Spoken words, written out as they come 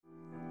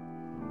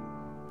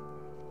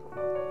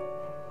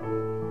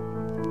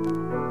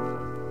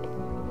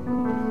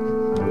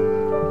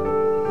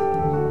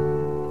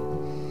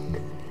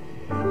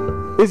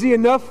Is He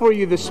enough for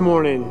you this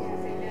morning?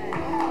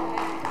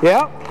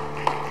 Yeah.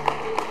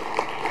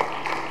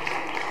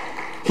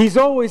 He's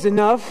always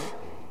enough.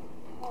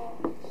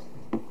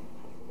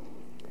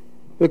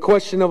 The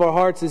question of our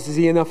hearts is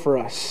He enough for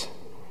us?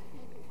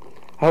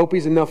 I hope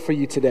He's enough for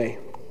you today.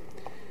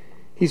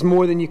 He's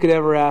more than you could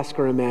ever ask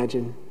or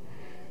imagine.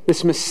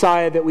 This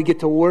Messiah that we get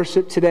to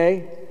worship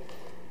today,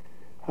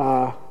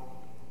 I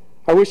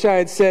wish I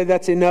had said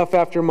that's enough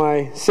after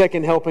my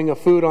second helping of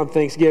food on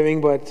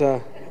Thanksgiving,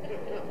 but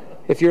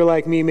if you're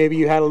like me, maybe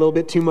you had a little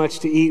bit too much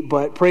to eat,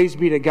 but praise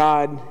be to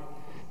God,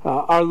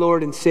 our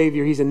Lord and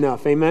Savior, He's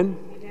enough. Amen?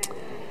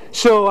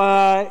 So,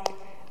 I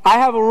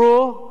have a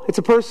rule. It's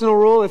a personal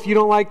rule. If you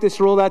don't like this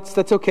rule, that's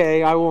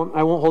okay. I won't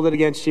hold it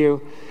against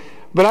you.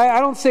 But I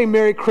don't say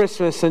Merry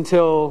Christmas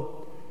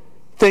until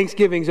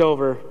Thanksgiving's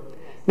over.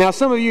 Now,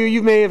 some of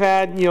you may have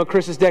had,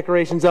 Christmas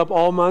decorations up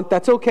all month.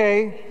 That's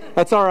okay.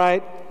 That's all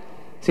right.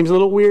 Seems a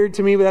little weird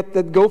to me,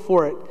 but go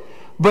for it.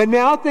 But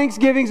now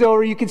Thanksgiving's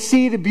over. You can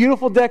see the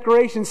beautiful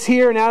decorations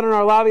here and out in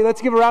our lobby.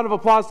 Let's give a round of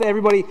applause to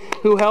everybody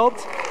who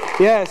helped.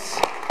 Yes.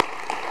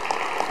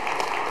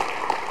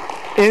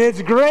 And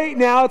it's great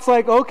now. It's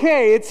like,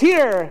 okay, it's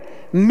here.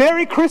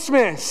 Merry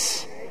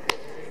Christmas.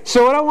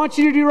 So what I want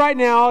you to do right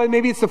now, and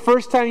maybe it's the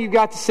first time you've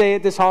got to say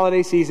it this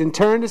holiday season,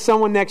 turn to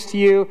someone next to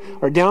you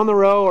or down the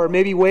row or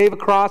maybe wave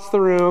across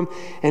the room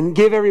and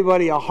give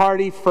everybody a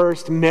hearty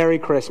first Merry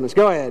Christmas.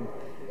 Go ahead.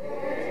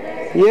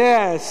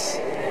 Yes.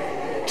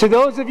 To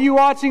those of you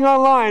watching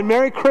online,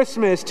 Merry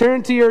Christmas.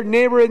 Turn to your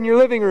neighbor in your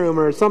living room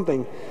or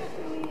something.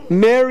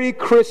 Merry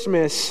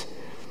Christmas.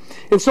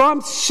 And so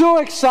I'm so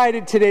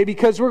excited today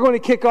because we're going to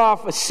kick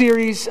off a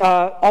series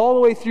all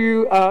the way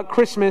through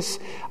Christmas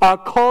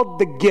called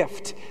The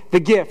Gift. The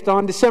Gift.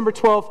 On December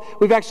 12th,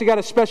 we've actually got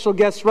a special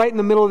guest right in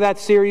the middle of that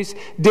series.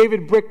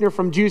 David Brickner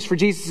from Jews for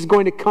Jesus is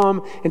going to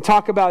come and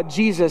talk about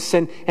Jesus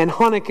and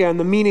Hanukkah and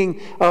the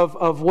meaning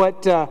of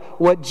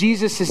what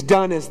Jesus has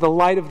done as the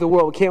light of the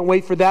world. Can't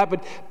wait for that.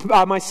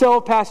 But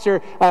myself, Pastor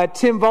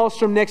Tim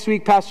Wallstrom next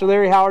week, Pastor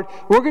Larry Howard,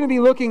 we're going to be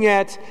looking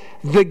at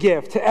the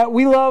gift.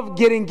 We love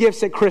getting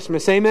gifts at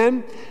Christmas.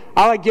 Amen?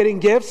 I like getting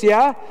gifts,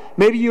 yeah?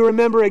 Maybe you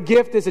remember a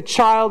gift as a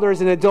child or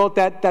as an adult,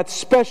 that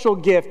special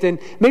gift, and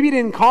maybe it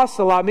didn't cost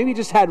a lot, maybe it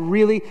just had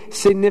really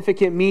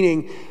significant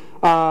meaning,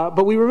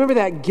 but we remember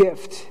that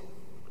gift.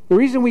 The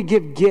reason we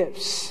give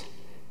gifts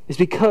is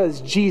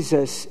because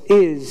Jesus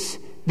is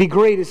the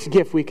greatest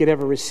gift we could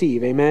ever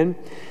receive, amen?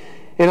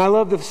 And I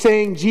love the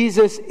saying,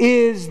 Jesus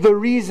is the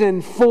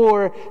reason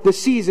for the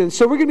season.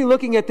 So we're going to be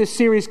looking at this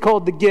series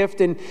called The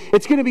Gift, and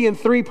it's going to be in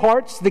 3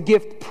 parts: the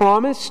gift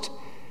promised,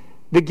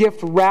 the gift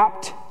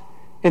wrapped,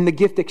 and the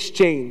gift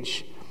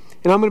exchange.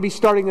 And I'm going to be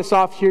starting this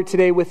off here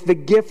today with the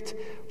gift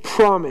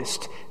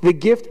promised. The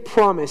gift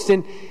promised.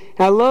 And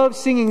I love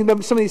singing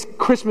some of these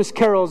Christmas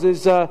carols.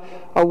 As our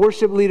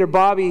worship leader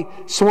Bobby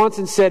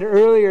Swanson said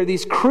earlier,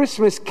 these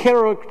Christmas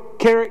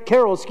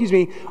carols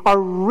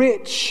are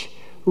rich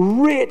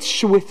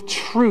with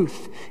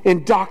truth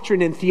and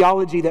doctrine and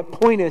theology that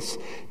point us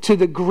to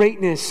the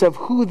greatness of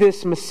who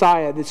this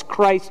Messiah, this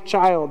Christ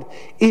child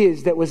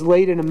is that was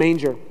laid in a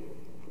manger.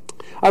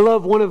 I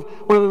love one of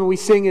them we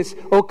sing is,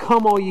 "O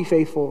come all ye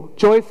faithful,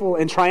 joyful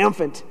and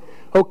triumphant.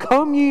 O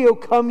come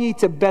ye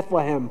to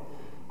Bethlehem."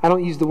 I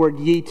don't use the word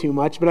ye too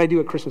much, but I do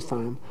at Christmas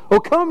time.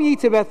 "O come ye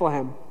to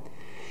Bethlehem."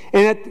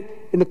 And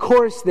in the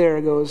chorus there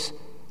it goes,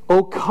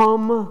 "O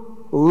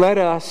come, let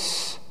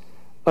us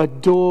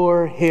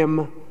adore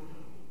Him,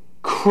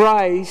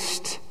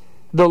 Christ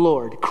the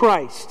Lord."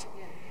 Christ.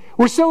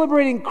 We're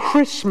celebrating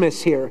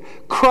Christmas here,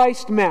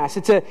 Christ Mass.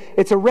 It's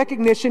a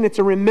recognition, it's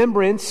a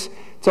remembrance,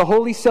 it's a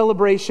holy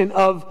celebration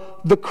of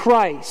the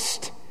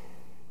Christ.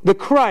 The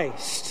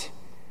Christ.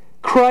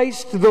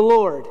 Christ the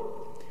Lord.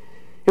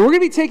 And we're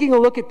going to be taking a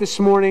look at this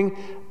morning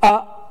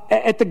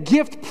at the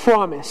gift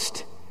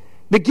promised.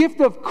 The gift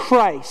of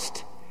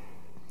Christ.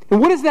 And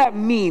what does that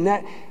mean?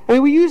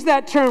 We use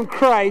that term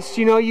Christ.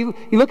 You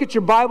look at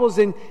your Bibles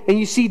and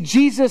you see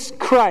Jesus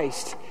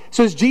Christ.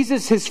 So is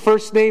Jesus His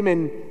first name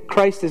and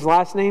Christ His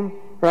last name,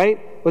 right?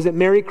 Was it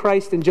Mary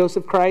Christ and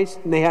Joseph Christ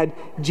and they had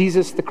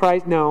Jesus the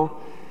Christ? No.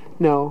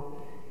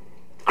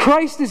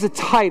 Christ is a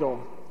title.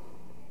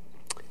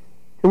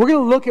 And we're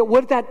going to look at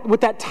what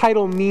that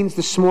title means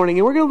this morning.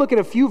 And we're going to look at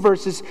a few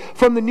verses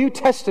from the New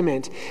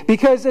Testament.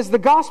 Because as the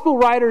gospel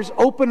writers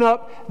open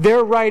up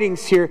their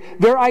writings here,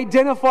 they're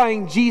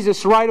identifying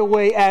Jesus right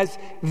away as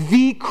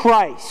the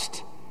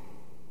Christ.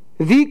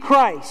 The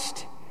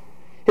Christ.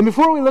 And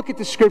before we look at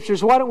the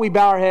Scriptures, why don't we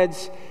bow our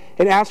heads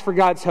and ask for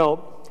God's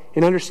help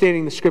in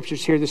understanding the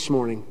Scriptures here this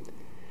morning.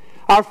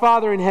 Our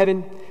Father in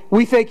heaven,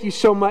 we thank you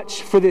so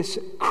much for this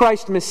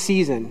Christmas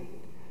season.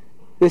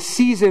 This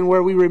season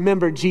where we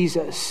remember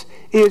Jesus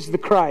is the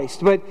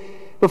Christ. But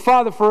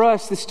Father, for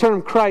us, this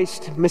term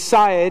Christ,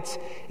 Messiah,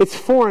 it's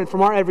foreign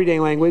from our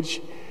everyday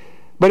language.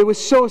 But it was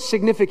so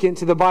significant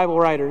to the Bible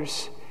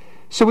writers.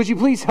 So would you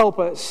please help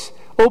us?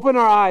 Open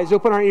our eyes,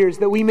 open our ears,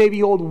 that we may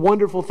behold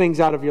wonderful things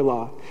out of your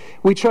law.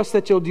 We trust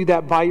that you'll do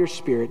that by your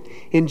Spirit.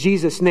 In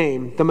Jesus'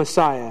 name, the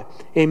Messiah.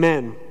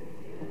 Amen.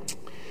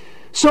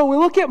 So we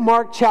look at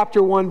Mark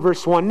chapter 1,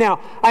 verse 1. Now,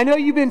 I know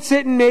you've been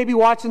sitting, maybe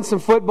watching some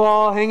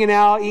football, hanging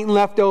out, eating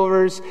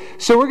leftovers.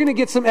 So we're going to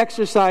get some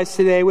exercise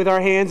today with our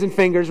hands and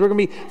fingers. We're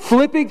going to be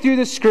flipping through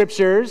the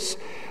scriptures.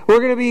 We're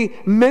going to be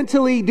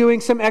mentally doing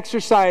some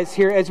exercise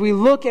here as we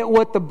look at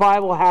what the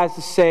Bible has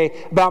to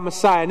say about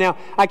Messiah. Now,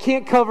 I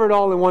can't cover it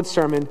all in one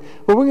sermon,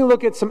 but we're going to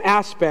look at some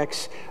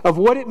aspects of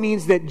what it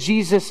means that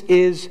Jesus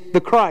is the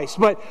Christ.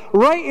 But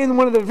right in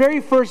one of the very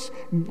first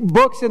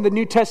books in the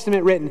New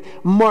Testament written,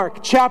 Mark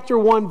chapter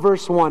 1,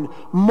 verse 1.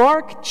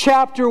 Mark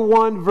chapter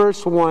 1,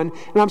 verse 1.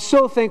 And I'm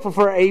so thankful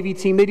for our AV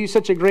team. They do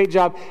such a great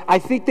job. I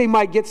think they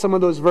might get some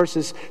of those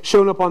verses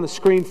shown up on the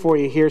screen for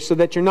you here so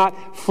that you're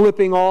not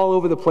flipping all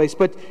over the place.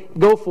 But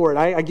go for it.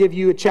 I give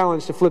you a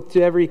challenge to flip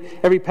to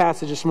every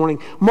passage this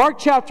morning. Mark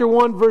chapter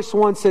 1, verse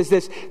 1 says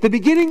this: the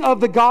beginning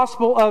of the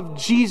gospel of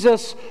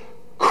Jesus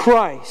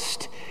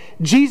Christ.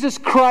 Jesus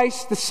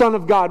Christ, the Son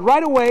of God.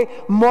 Right away,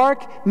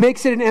 Mark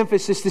makes it an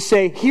emphasis to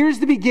say, here's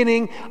the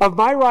beginning of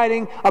my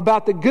writing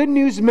about the good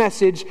news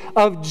message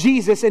of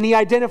Jesus, and he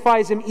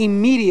identifies him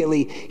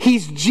immediately.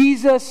 He's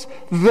Jesus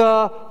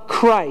the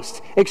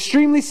Christ.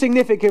 Extremely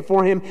significant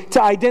for him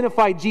to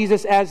identify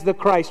Jesus as the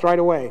Christ right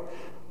away.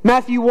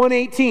 Matthew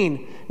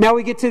 1:18. Now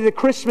we get to the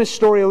Christmas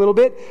story a little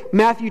bit.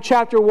 Matthew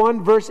chapter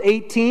 1, verse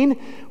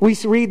 18. We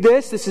read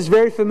this. This is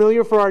very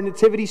familiar for our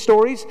nativity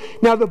stories.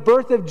 Now the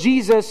birth of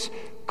Jesus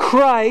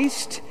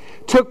Christ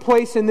took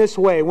place in this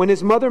way. When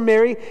his mother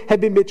Mary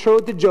had been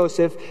betrothed to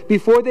Joseph,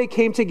 before they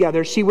came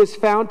together, she was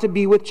found to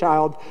be with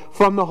child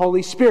from the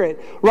Holy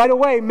Spirit. Right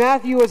away,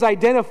 Matthew is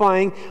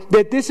identifying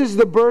that this is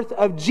the birth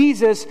of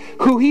Jesus,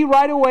 who he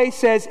right away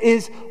says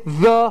is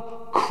the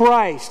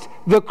Christ.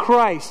 The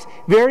Christ.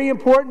 Very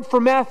important for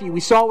Matthew. We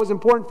saw it was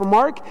important for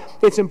Mark.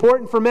 It's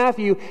important for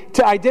Matthew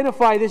to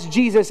identify this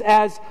Jesus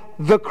as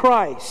the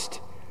Christ.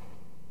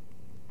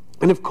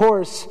 And of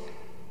course,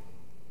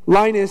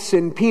 Linus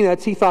and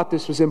Peanuts, he thought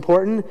this was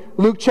important.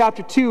 Luke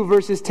chapter 2,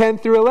 verses 10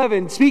 through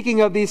 11.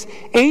 Speaking of these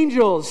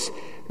angels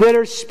that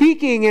are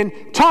speaking and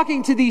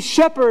talking to these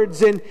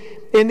shepherds, and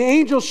the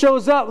angel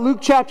shows up. Luke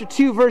chapter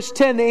 2, verse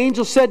 10, the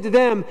angel said to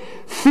them,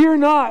 "Fear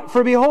not,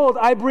 for behold,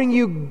 I bring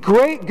you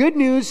great good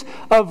news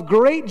of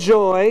great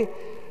joy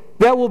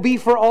that will be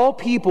for all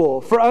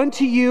people. For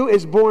unto you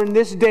is born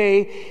this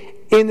day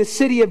in the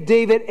city of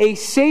David a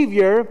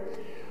Savior,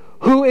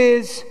 who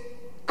is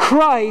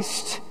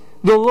Christ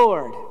the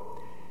Lord."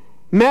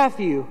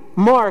 Matthew,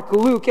 Mark,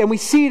 Luke, and we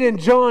see it in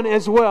John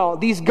as well.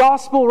 These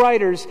gospel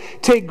writers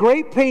take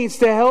great pains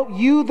to help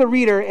you, the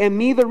reader, and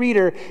me, the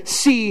reader,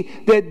 see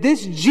that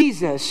this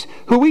Jesus,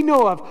 who we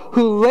know of,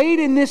 who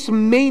laid in this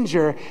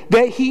manger,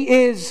 that he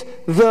is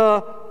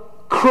the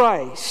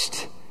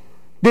Christ.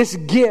 This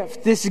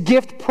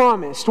gift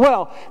promised.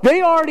 Well,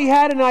 they already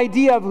had an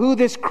idea of who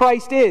this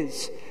Christ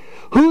is.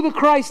 Who the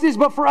Christ is.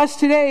 But for us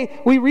today,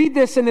 we read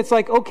this and it's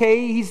like,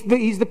 okay, he's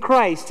the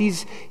Christ.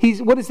 He's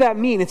what does that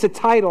mean? It's a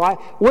title.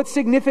 What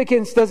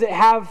significance does it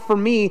have for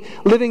me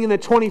living in the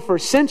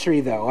 21st century,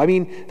 though? I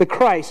mean, the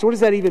Christ, what does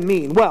that even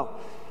mean? Well,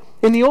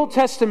 in the Old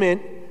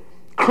Testament,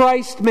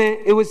 Christ meant,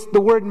 it was the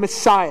word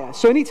Messiah.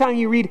 So anytime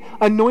you read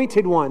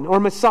anointed one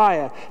or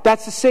Messiah,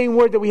 that's the same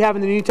word that we have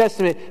in the New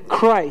Testament,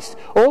 Christ.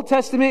 Old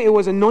Testament, it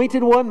was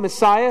anointed one,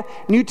 Messiah.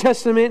 New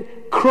Testament,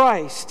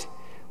 Christ.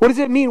 What does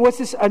it mean? What's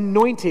this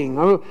anointing?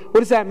 What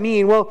does that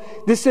mean? Well,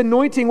 this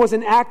anointing was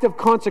an act of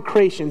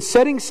consecration,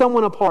 setting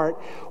someone apart,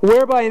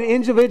 whereby an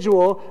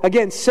individual,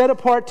 again, set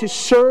apart to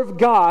serve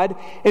God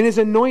and is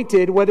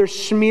anointed, whether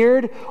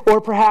smeared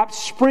or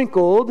perhaps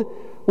sprinkled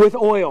with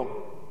oil.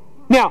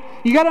 Now,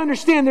 you got to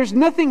understand, there's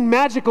nothing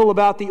magical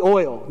about the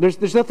oil.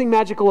 There's nothing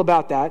magical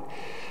about that.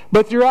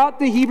 But throughout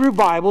the Hebrew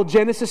Bible,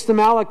 Genesis to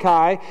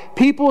Malachi,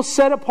 people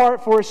set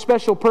apart for a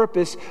special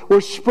purpose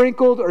were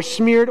sprinkled or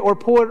smeared or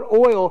poured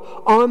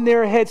oil on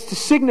their heads to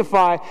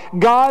signify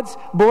God's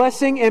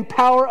blessing and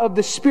power of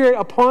the Spirit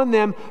upon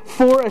them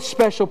for a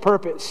special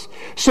purpose.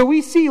 So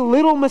we see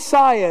little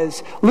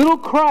Messiahs, little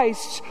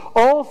Christs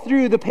all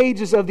through the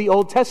pages of the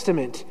Old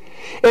Testament.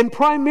 And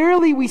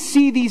primarily we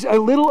see these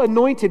little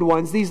anointed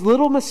ones, these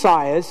little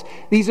Messiahs,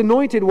 these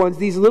anointed ones,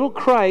 these little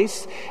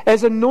Christs,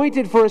 as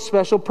anointed for a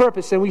special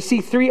purpose. And we see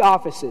three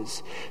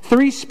offices,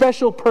 three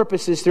special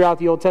purposes throughout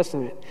the Old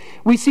Testament.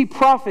 We see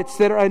prophets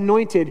that are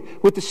anointed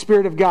with the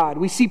Spirit of God.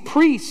 We see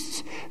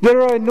priests that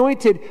are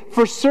anointed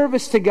for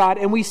service to God.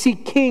 And we see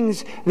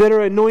kings that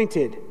are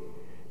anointed.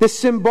 The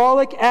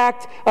symbolic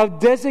act of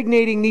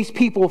designating these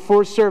people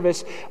for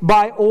service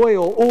by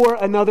oil or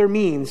another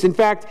means. In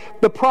fact,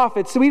 the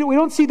prophets, we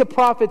don't see the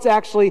prophets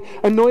actually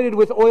anointed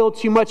with oil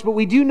too much, but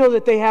we do know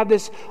that they have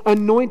this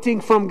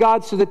anointing from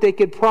God so that they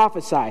could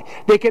prophesy.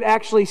 They could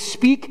actually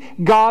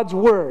speak God's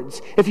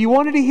words. If you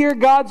wanted to hear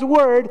God's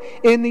word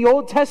in the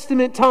Old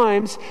Testament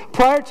times,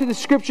 prior to the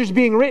scriptures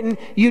being written,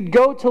 you'd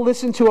go to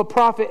listen to a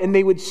prophet and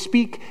they would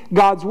speak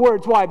God's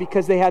words. Why?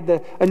 Because they had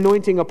the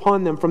anointing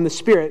upon them from the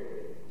Spirit.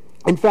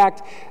 In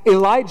fact,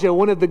 Elijah,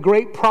 one of the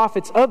great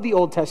prophets of the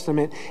Old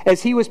Testament,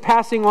 as he was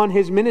passing on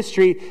his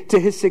ministry to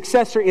his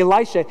successor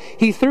Elisha,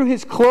 he threw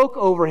his cloak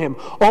over him,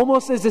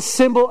 almost as a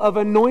symbol of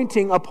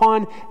anointing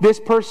upon this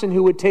person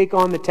who would take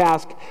on the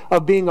task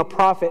of being a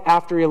prophet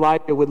after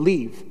Elijah would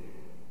leave.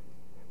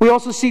 We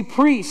also see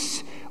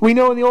priests. We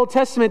know in the Old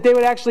Testament they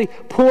would actually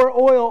pour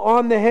oil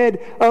on the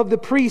head of the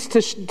priest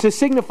to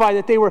signify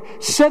that they were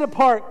set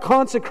apart,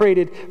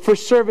 consecrated for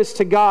service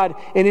to God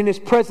and in His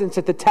presence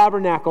at the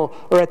tabernacle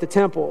or at the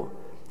temple.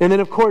 And then,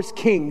 of course,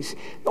 kings.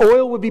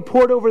 Oil would be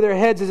poured over their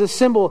heads as a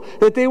symbol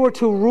that they were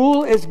to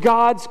rule as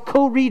God's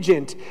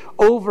co-regent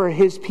over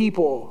His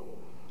people.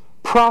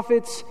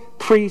 Prophets,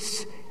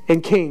 priests,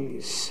 and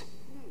kings.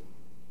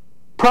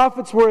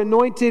 Prophets were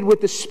anointed with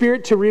the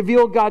Spirit to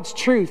reveal God's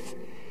truth.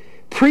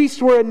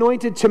 Priests were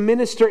anointed to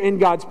minister in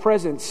God's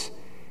presence.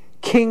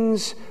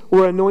 Kings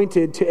were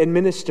anointed to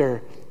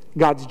administer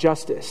God's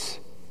justice.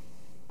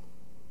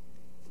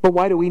 But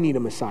why do we need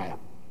a Messiah?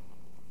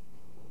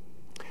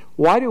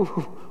 Why do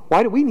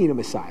we need a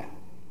Messiah?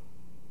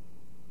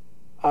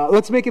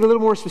 Let's make it a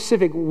little more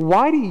specific.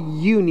 Why do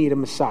you need a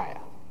Messiah?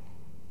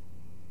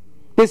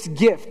 This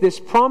gift,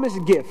 this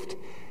promised gift,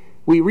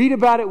 we read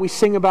about it, we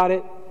sing about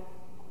it.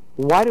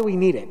 Why do we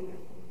need it?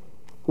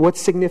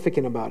 What's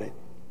significant about it?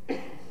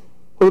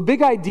 Well, the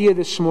big idea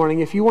this morning,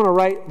 if you want to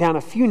write down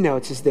a few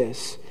notes, is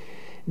this.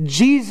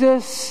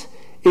 Jesus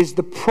is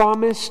the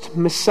promised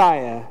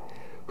Messiah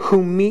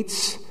who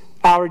meets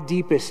our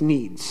deepest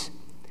needs.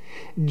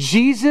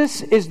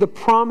 Jesus is the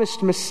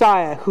promised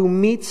Messiah who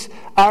meets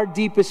our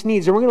deepest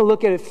needs. And we're going to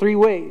look at it three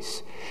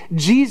ways.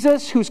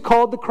 Jesus, who's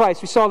called the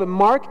Christ. We saw it in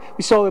Mark,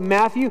 we saw it in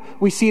Matthew,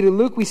 we see it in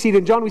Luke, we see it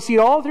in John, we see it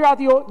all throughout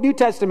the New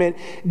Testament.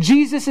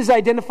 Jesus is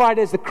identified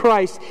as the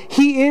Christ.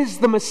 He is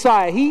the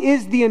Messiah. He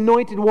is the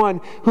anointed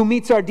one who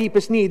meets our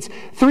deepest needs.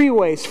 Three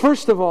ways.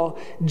 First of all,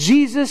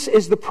 Jesus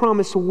is the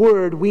promised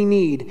word we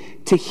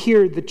need to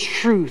hear the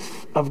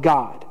truth of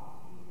God.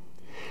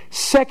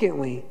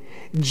 Secondly,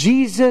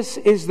 Jesus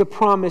is the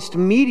promised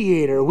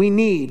mediator we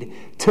need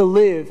to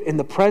live in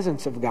the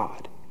presence of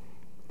God.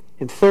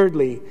 And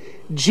thirdly,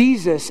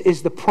 Jesus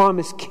is the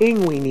promised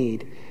king we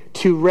need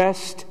to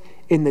rest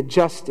in the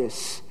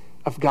justice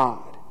of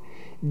God.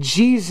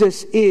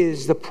 Jesus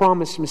is the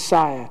promised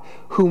Messiah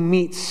who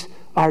meets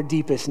our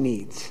deepest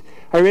needs.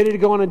 Are you ready to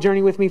go on a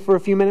journey with me for a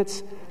few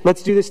minutes?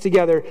 Let's do this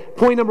together.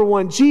 Point number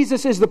one,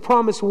 Jesus is the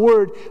promised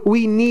word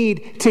we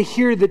need to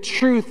hear the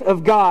truth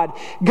of God.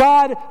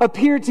 God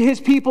appeared to His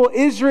people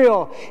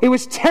Israel. It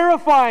was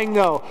terrifying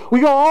though.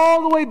 We go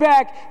all the way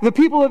back. The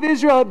people of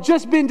Israel have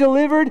just been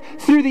delivered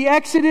through the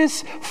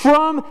Exodus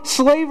from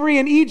slavery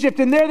in Egypt.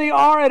 And there they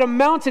are at a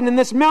mountain. And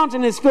this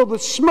mountain is filled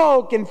with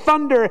smoke and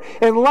thunder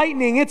and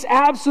lightning. It's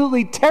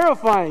absolutely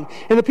terrifying.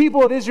 And the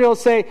people of Israel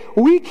say,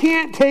 we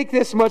can't take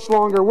this much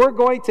longer. We're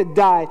going to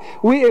die.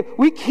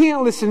 We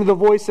can't listen to the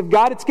voice of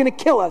God. It's going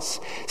to kill us.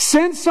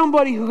 Send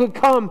somebody who could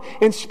come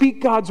and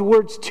speak God's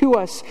words to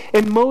us.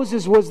 And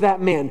Moses was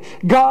that man.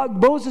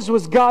 Moses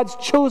was God's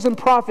chosen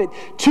prophet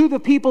to the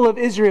people of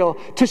Israel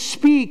to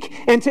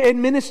speak and to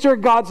administer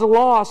God's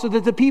law so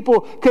that the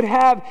people could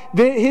have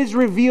His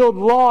revealed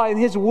law and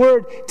His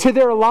word to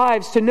their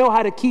lives to know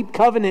how to keep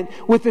covenant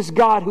with this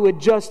God who had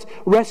just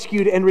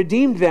rescued and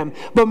redeemed them.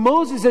 But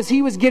Moses, as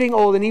he was getting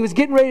old and he was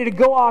getting ready to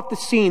go off the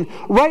scene,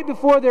 right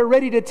before they're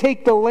ready to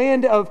take the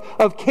land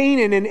of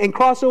Canaan and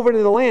cross over to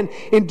the land,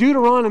 in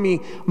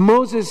Deuteronomy,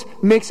 Moses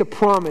makes a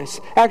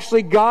promise.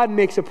 Actually, God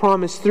makes a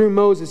promise through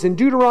Moses. In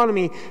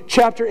Deuteronomy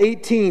chapter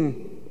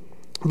 18,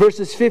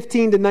 verses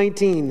 15 to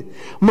 19,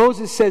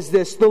 Moses says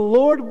this, "The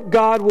Lord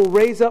God will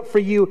raise up for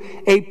you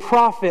a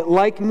prophet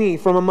like me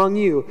from among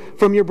you,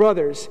 from your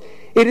brothers.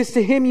 It is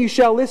to him you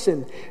shall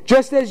listen,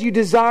 just as you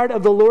desired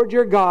of the Lord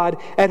your God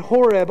at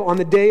Horeb on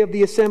the day of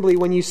the assembly,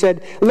 when you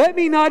said, 'Let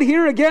me not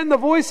hear again the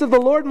voice of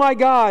the Lord my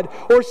God,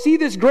 or see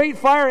this great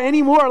fire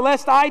any more,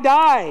 lest I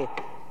die.'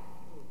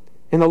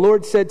 And the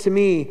Lord said to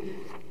me,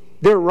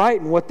 'They're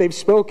right in what they've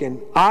spoken.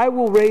 I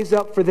will raise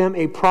up for them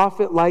a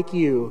prophet like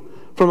you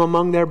from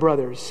among their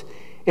brothers,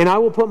 and I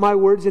will put my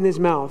words in his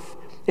mouth,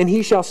 and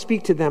he shall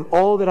speak to them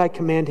all that I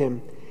command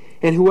him.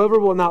 And whoever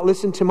will not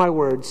listen to my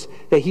words,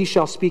 that he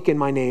shall speak in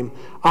my name,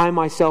 I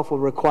myself will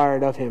require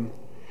it of him.'"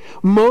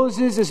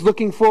 Moses is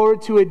looking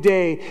forward to a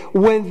day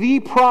when the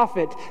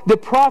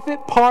prophet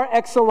par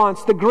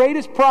excellence, the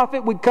greatest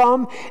prophet, would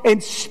come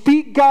and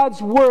speak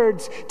God's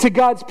words to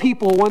God's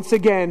people once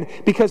again,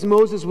 because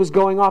Moses was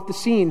going off the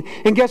scene.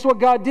 And guess what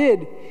God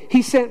did?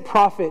 He sent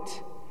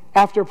prophet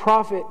after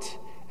prophet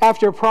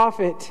after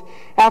prophet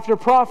after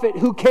prophet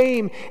who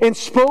came and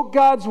spoke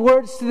God's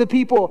words to the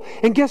people.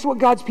 And guess what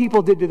God's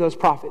people did to those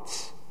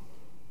prophets?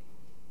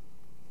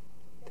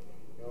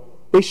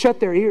 They shut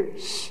their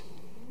ears.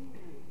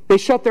 They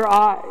shut their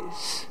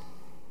eyes.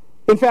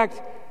 In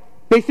fact,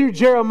 they threw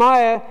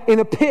Jeremiah in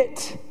a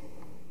pit.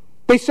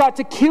 They sought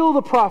to kill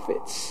the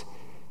prophets.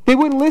 They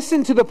wouldn't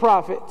listen to the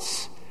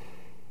prophets.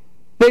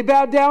 They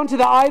bowed down to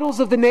the idols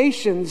of the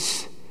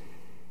nations.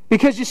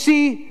 Because you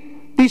see,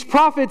 these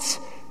prophets,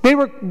 they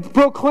were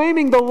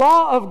proclaiming the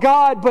law of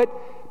God, but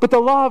but the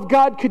law of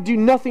God could do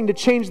nothing to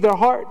change their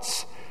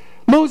hearts.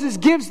 Moses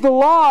gives the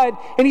law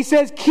and he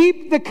says,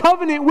 keep the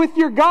covenant with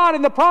your God.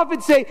 And the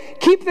prophets say,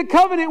 keep the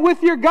covenant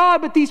with your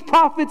God. But these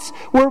prophets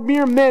were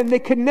mere men. They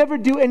could never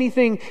do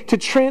anything to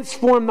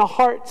transform the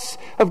hearts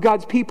of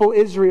God's people,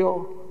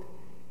 Israel.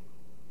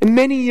 And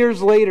many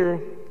years later,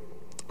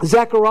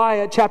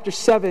 Zechariah chapter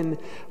 7,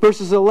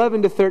 verses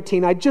 11 to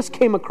 13. I just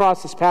came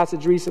across this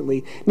passage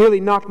recently.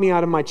 Nearly knocked me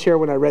out of my chair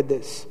when I read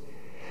this.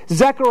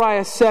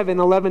 Zechariah 7,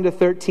 11 to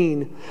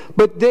 13.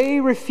 But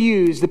they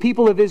refused, the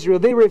people of Israel,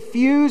 they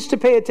refused to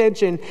pay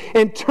attention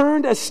and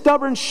turned a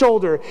stubborn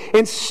shoulder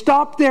and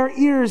stopped their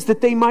ears that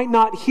they might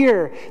not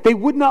hear. They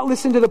would not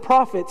listen to the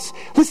prophets.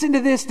 Listen to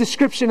this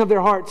description of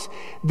their hearts.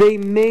 They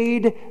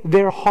made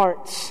their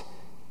hearts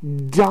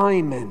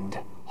diamond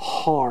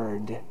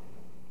hard.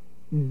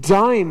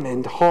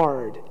 Diamond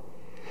hard.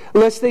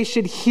 Lest they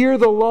should hear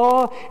the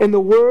law and the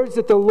words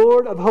that the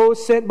Lord of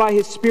hosts sent by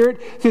his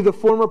Spirit through the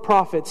former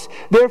prophets.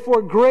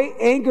 Therefore great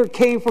anger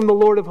came from the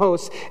Lord of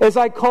hosts, as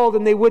I called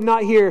and they would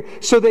not hear.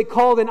 So they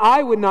called and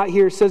I would not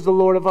hear, says the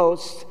Lord of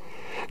hosts.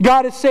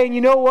 God is saying,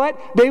 you know what?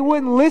 They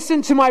wouldn't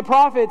listen to my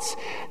prophets.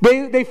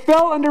 They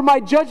fell under my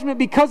judgment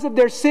because of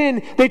their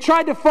sin. They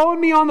tried to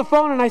phone me on the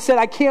phone and I said,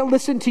 I can't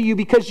listen to you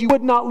because you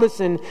would not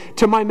listen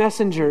to my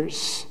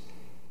messengers.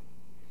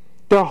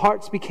 Their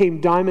hearts became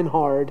diamond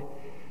hard.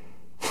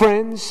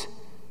 Friends,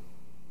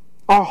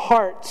 our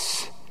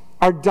hearts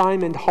are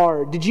diamond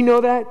hard. Did you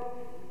know that?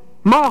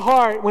 My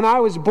heart, when I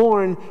was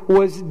born,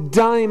 was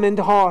diamond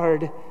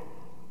hard.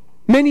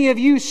 Many of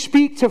you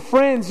speak to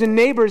friends and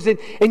neighbors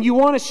and you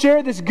want to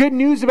share this good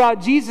news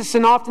about Jesus,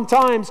 and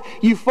oftentimes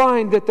you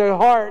find that their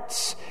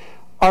hearts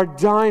are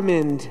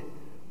diamond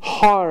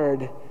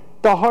hard,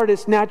 the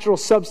hardest natural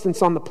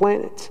substance on the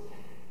planet.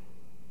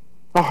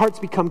 Our hearts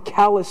become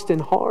calloused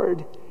and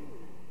hard.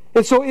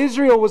 And so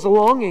Israel was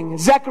longing.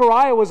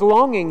 Zechariah was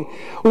longing.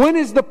 When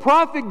is the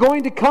prophet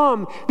going to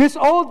come? This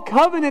old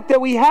covenant that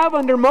we have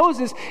under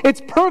Moses, it's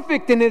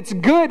perfect and it's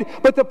good.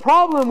 But the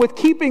problem with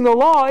keeping the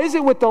law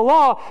isn't with the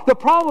law. The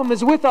problem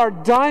is with our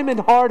diamond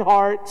hard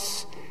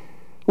hearts.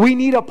 We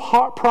need a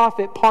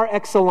prophet par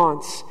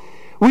excellence.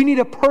 We need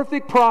a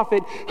perfect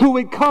prophet who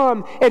would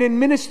come and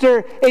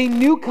administer a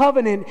new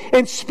covenant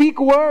and speak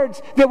words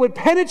that would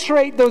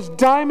penetrate those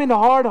diamond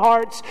hard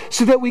hearts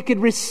so that we could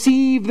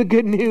receive the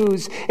good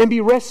news and be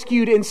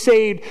rescued and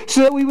saved,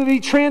 so that we would be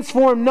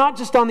transformed not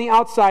just on the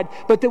outside,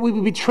 but that we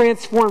would be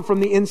transformed from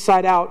the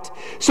inside out.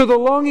 So the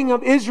longing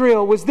of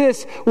Israel was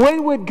this: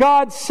 when would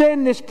God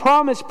send this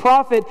promised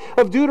prophet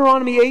of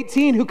Deuteronomy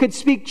 18 who could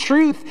speak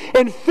truth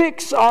and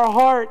fix our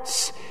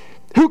hearts?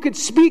 Who could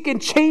speak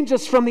and change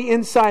us from the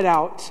inside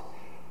out?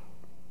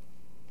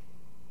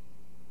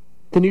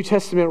 The New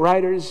Testament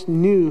writers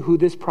knew who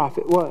this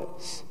prophet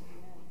was.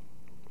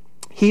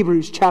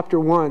 Hebrews chapter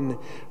 1,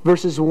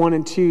 verses 1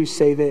 and 2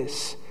 say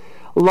this: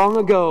 long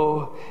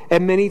ago,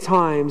 and many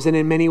times and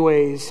in many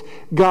ways,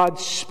 God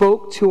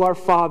spoke to our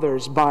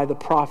fathers by the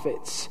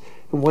prophets.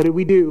 And what did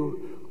we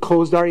do?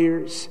 Closed our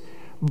ears.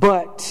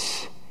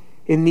 But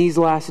in these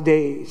last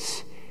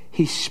days,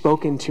 He's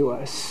spoken to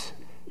us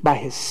by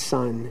His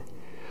Son,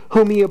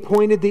 whom He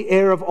appointed the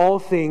heir of all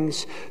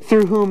things,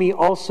 through whom He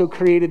also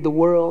created the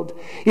world.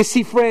 You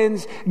see,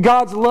 friends,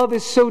 God's love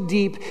is so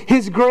deep.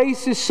 His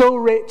grace is so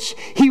rich.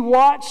 He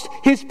watched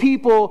His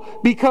people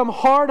become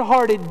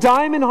hard-hearted,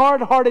 diamond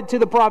hard-hearted to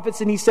the prophets,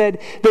 and He said,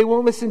 they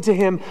won't listen to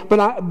Him, but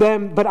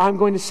I'm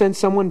going to send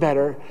someone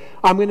better.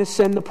 I'm going to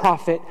send the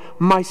prophet,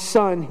 my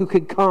Son, who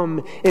could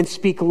come and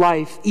speak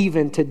life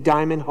even to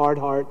diamond hard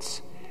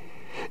hearts.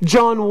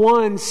 John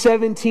 1,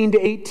 17 to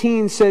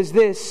 18 says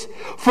this: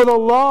 for the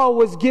law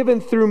was given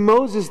through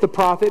Moses the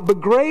prophet,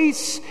 but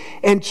grace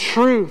and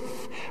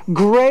truth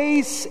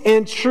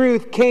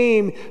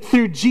came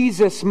through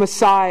Jesus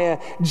Messiah,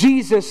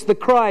 Jesus the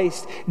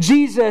Christ,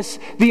 Jesus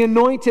the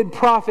anointed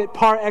prophet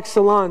par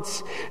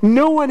excellence.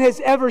 No one has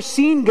ever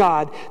seen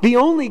God, the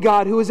only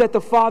God who is at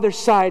the Father's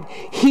side.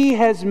 He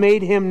has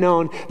made Him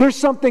known. There's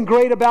something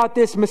great about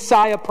this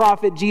Messiah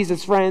prophet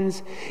Jesus,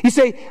 friends. You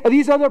say,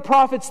 these other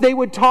prophets, they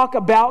would talk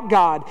about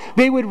God.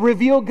 They would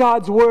reveal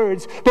God's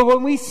words. But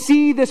when we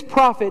see this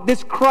prophet,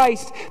 this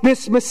Christ,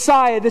 this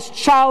Messiah, this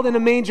child in a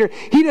manger,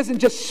 He doesn't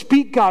just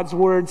speak God's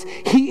words.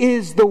 He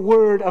is the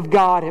Word of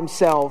God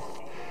Himself.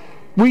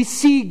 We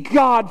see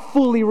God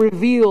fully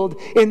revealed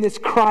in this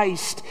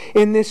Christ,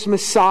 in this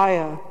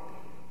Messiah.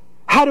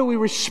 How do we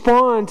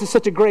respond to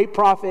such a great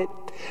prophet?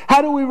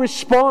 How do we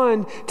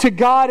respond to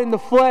God in the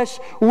flesh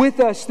with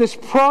us, this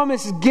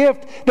promised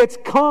gift that's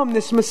come,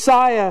 this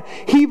Messiah?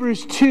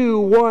 Hebrews 2,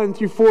 1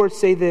 through 4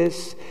 say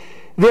this: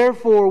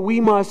 therefore we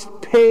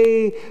must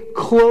pay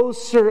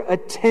closer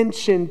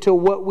attention to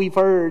what we've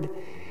heard.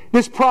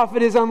 This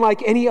prophet is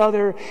unlike any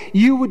other.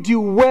 You would do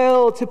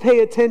well to pay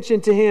attention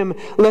to him,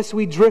 lest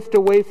we drift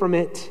away from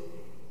it.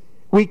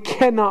 We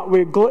cannot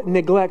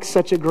neglect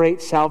such a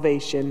great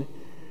salvation.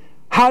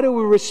 How do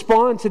we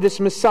respond to this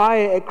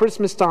Messiah at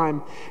Christmas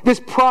time? This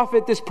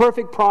prophet, this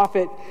perfect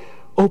prophet.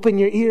 Open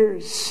your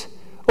ears.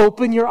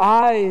 Open your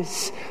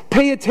eyes.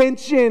 Pay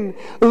attention.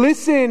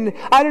 Listen.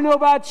 I don't know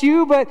about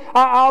you, but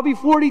I'll be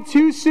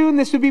 42 soon.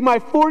 This would be my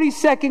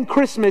 42nd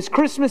Christmas.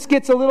 Christmas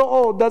gets a little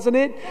old, doesn't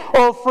it?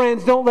 Oh,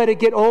 friends, don't let it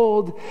get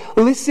old.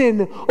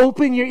 Listen.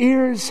 Open your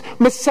ears.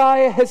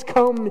 Messiah has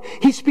come.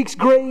 He speaks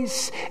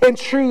grace and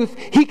truth.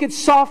 He could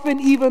soften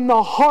even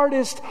the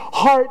hardest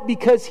heart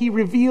because he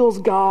reveals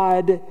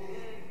God.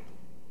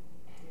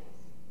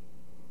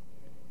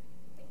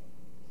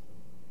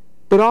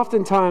 But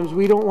oftentimes,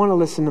 we don't want to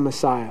listen to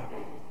Messiah.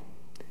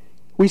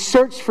 We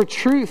search for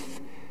truth.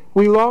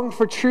 We long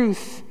for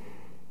truth.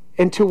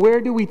 And to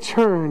where do we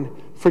turn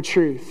for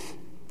truth?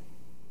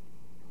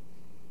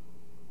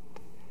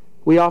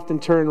 We often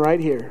turn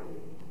right here.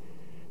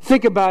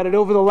 Think about it.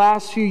 Over the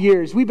last few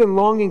years, we've been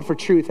longing for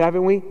truth,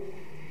 haven't we?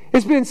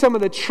 It's been some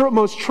of the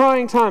most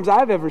trying times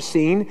I've ever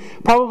seen.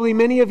 Probably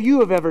many of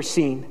you have ever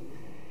seen.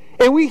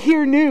 And we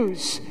hear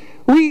news.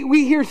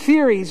 We hear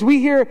theories.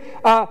 We hear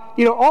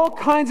all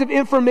kinds of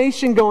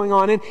information going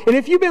on. And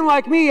if you've been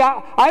like me,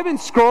 I've been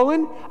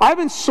scrolling. I've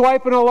been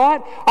swiping a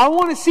lot. I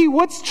want to see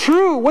what's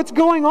true, what's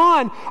going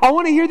on. I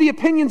want to hear the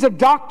opinions of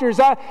doctors.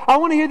 I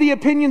want to hear the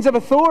opinions of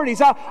authorities.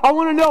 I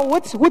want to know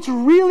what's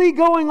really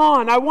going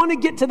on. I want to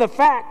get to the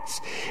facts.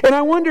 And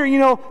I wonder,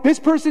 this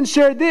person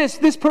shared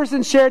this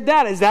person shared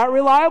that. Is that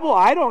reliable?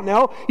 I don't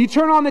know. You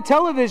turn on the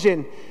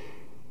television.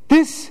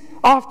 This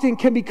often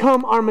can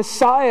become our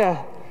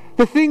Messiah.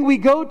 The thing we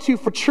go to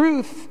for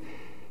truth.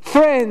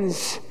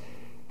 Friends,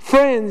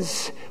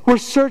 we're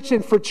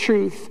searching for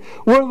truth.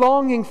 We're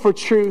longing for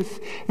truth.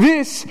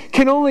 This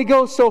can only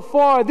go so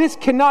far. This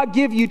cannot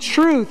give you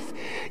truth.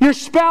 Your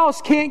spouse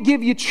can't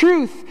give you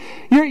truth.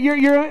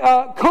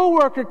 Your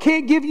coworker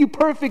can't give you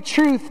perfect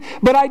truth.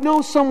 But I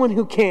know someone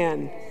who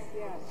can.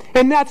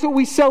 And that's what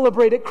we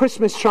celebrate at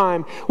Christmas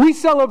time. We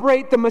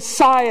celebrate the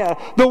Messiah,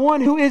 the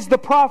one who is the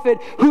prophet,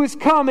 who has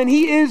come, and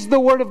he is the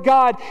Word of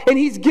God, and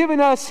he's given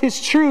us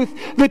his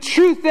truth, the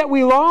truth that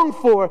we long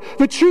for,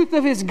 the truth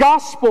of his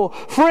gospel.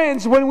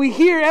 Friends, when we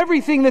hear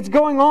everything that's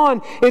going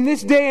on in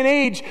this day and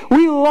age,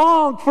 we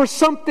long for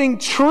something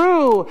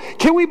true.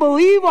 Can we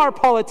believe our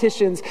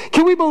politicians?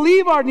 Can we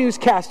believe our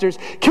newscasters?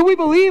 Can we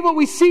believe what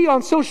we see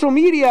on social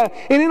media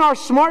and in our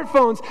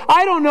smartphones?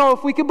 I don't know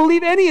if we can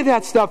believe any of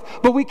that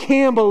stuff, but we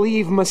can believe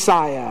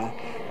Messiah.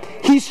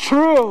 He's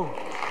true.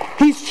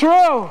 He's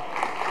true.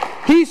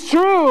 He's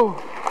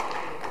true.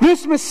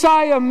 This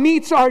Messiah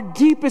meets our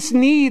deepest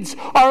needs,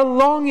 our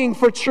longing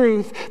for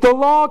truth. The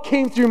law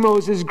came through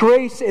Moses.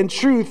 Grace and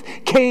truth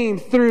came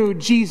through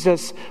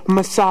Jesus,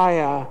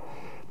 Messiah.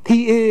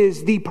 He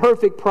is the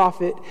perfect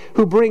prophet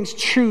who brings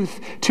truth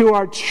to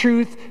our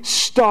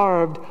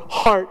truth-starved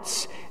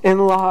hearts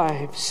and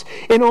lives.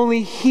 And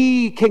only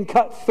he can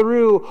cut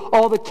through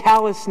all the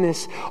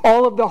callousness,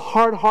 all of the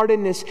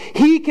hard-heartedness.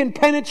 He can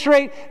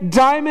penetrate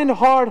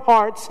diamond-hard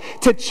hearts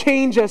to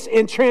change us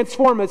and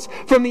transform us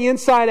from the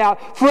inside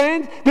out.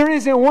 Friend, there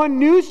isn't one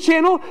news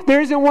channel, there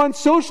isn't one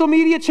social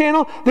media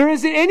channel, there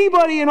isn't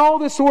anybody in all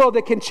this world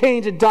that can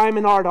change a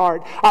diamond-hard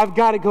heart. I've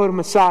got to go to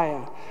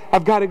Messiah.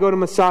 I've got to go to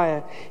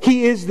Messiah.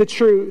 He is the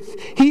truth.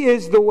 He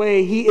is the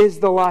way. He is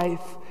the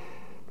life.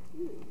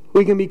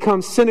 We can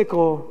become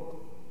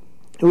cynical.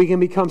 We can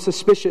become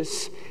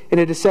suspicious in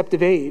a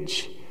deceptive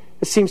age.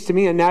 It seems to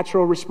me a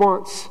natural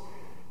response.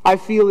 I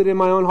feel it in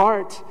my own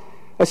heart.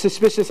 A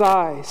suspicious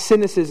eye,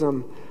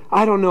 cynicism.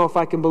 I don't know if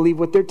I can believe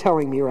what they're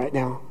telling me right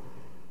now.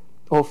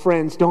 Oh,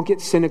 friends, don't get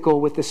cynical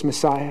with this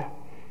Messiah.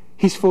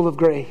 He's full of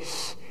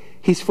grace.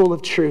 He's full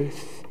of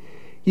truth.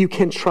 You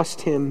can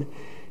trust him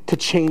to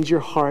change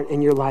your heart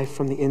and your life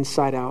from the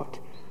inside out.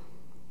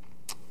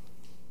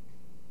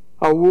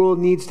 Our world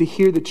needs to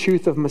hear the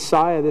truth of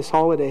Messiah this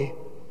holiday.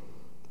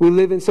 We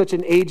live in such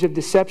an age of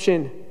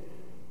deception.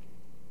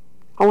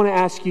 I want to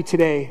ask you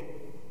today,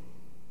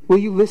 will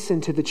you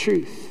listen to the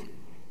truth?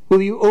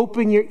 Will you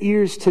open your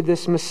ears to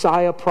this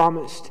Messiah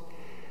promised?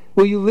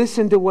 Will you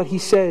listen to what he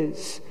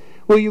says?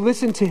 Will you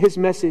listen to his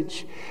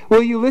message?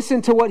 Will you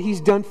listen to what he's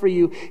done for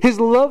you? His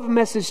love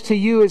message to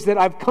you is that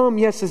I've come,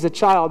 yes, as a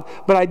child,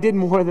 but I did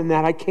more than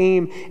that. I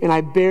came and I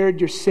bared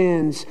your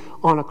sins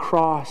on a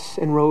cross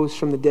and rose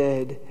from the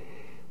dead.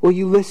 Will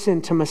you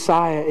listen to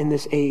Messiah in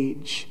this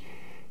age?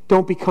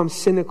 Don't become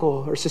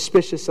cynical or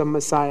suspicious of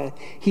Messiah.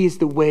 He is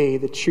the way,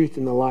 the truth,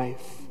 and the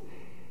life.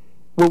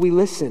 Will we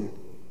listen?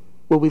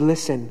 Will we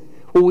listen?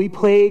 Will we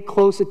pay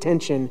close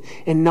attention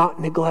and not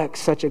neglect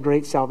such a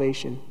great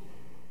salvation?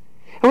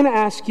 I want to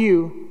ask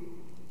you,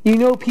 you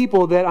know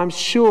people that I'm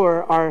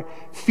sure are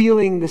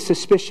feeling the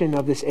suspicion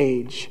of this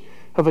age,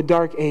 of a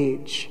dark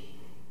age.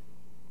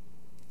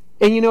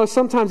 And you know,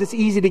 sometimes it's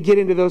easy to get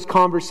into those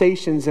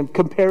conversations and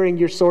comparing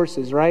your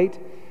sources, right?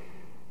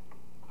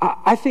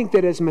 I think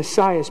that as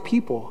Messiah's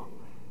people,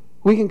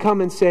 we can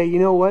come and say, you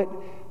know what?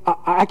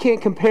 I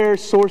can't compare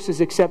sources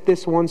except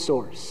this one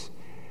source.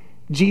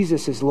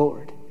 Jesus is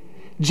Lord.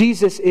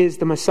 Jesus is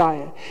the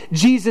Messiah.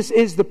 Jesus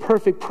is the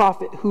perfect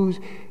prophet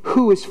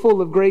who is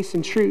full of grace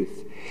and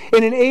truth.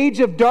 In an age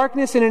of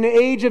darkness, in an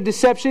age of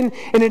deception,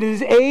 and in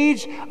an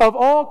age of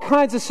all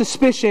kinds of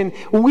suspicion,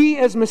 we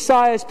as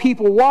Messiah's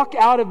people walk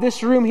out of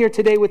this room here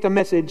today with a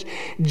message.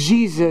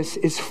 Jesus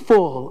is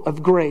full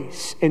of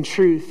grace and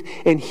truth,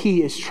 and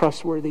He is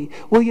trustworthy.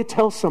 Will you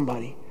tell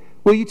somebody?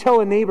 Will you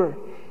tell a neighbor?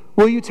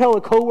 Will you tell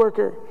a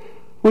coworker?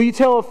 Will you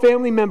tell a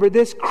family member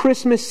this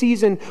Christmas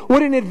season?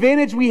 What an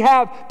advantage we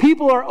have.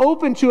 People are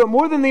open to it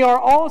more than they are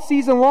all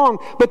season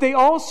long, but they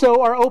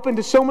also are open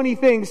to so many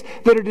things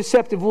that are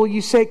deceptive. Will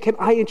you say, can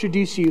I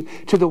introduce you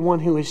to the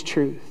one who is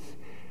truth?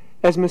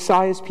 As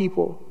Messiah's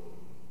people,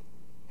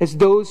 as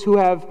those who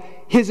have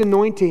His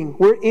anointing,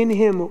 we're in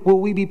Him. Will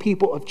we be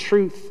people of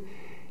truth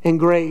and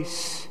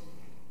grace?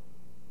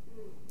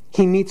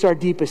 He meets our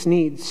deepest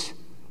needs.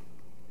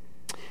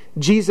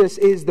 Jesus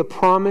is the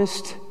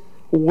promised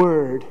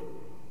Word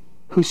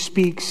who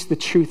speaks the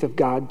truth of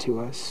God to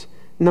us.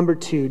 Number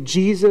 2,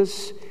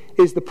 Jesus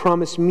is the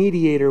promised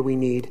mediator we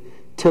need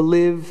to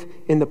live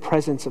in the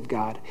presence of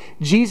God.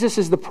 Jesus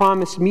is the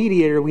promised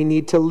mediator we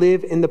need to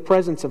live in the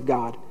presence of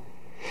God.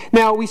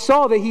 Now, we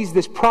saw that He's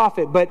this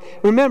prophet, but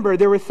remember,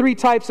 there were 3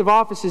 types of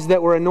offices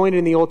that were anointed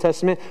in the Old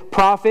Testament: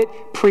 prophet,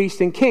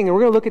 priest, and king. And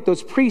we're going to look at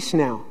those priests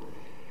now.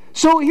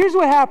 So here's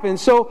what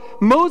happens. So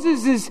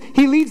Moses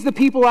he leads the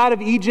people out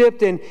of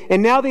Egypt, and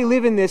now they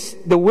live in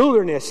the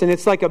wilderness, and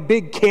it's like a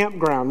big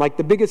campground, like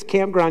the biggest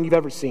campground you've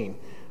ever seen.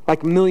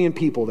 Like 1 million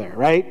people there,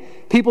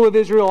 right? People of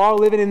Israel all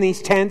living in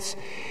these tents.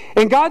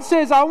 And God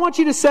says, I want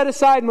you to set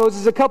aside,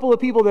 Moses, a couple of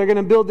people that are going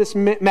to build this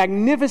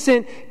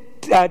magnificent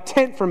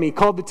tent for me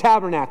called the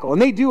tabernacle.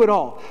 And they do it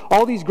all.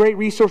 All these great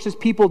resources,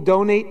 people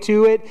donate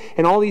to it,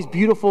 and all these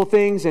beautiful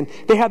things, and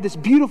they have this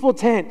beautiful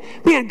tent.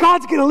 Man,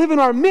 God's going to live in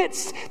our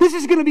midst. This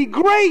is going to be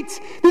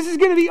great. This is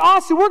going to be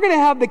awesome. We're going to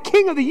have the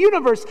King of the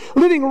universe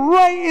living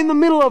right in the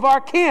middle of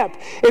our camp.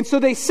 And so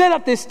they set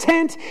up this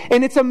tent,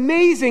 and it's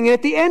amazing. And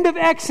at the end of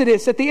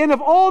Exodus, at the end of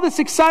all this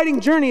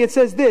exciting journey, it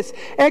says this,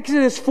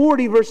 Exodus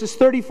 40 verses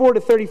 34 to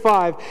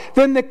 35,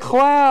 then the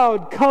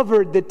cloud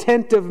covered the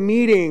tent of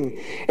meeting,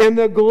 and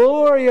the glory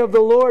of the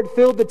Lord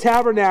filled the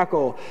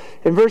tabernacle.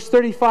 And verse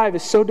 35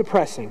 is so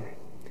depressing.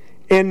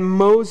 And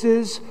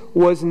Moses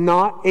was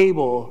not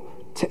able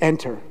to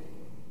enter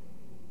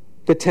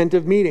the tent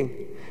of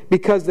meeting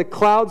because the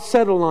cloud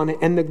settled on it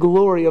and the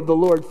glory of the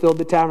Lord filled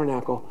the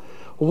tabernacle.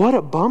 What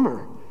a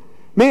bummer.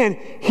 Man,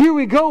 here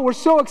we go. We're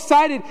so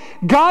excited.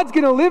 God's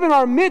going to live in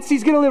our midst.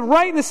 He's going to live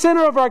right in the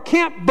center of our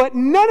camp. But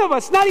none of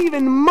us, not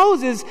even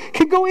Moses,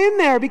 can go in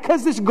there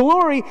because this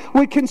glory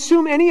would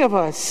consume any of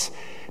us.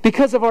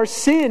 Because of our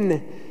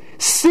sin.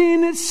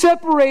 Sin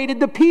separated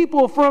the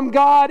people from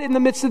God in the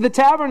midst of the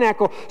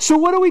tabernacle. So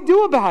what do we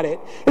do about it?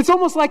 It's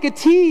almost like a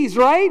tease,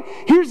 right?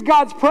 Here's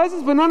God's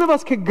presence, but none of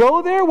us could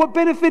go there. What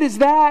benefit is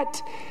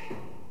that?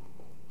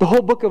 The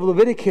whole book of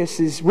Leviticus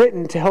is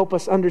written to help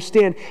us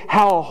understand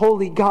how a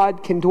holy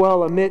God can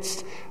dwell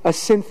amidst a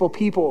sinful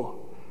people.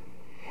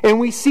 And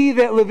we see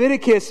that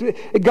Leviticus,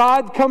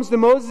 God comes to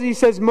Moses, He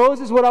says,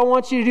 Moses, what I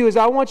want you to do is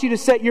I want you to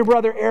set your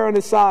brother Aaron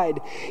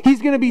aside.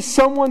 He's going to be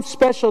someone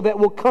special that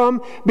will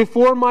come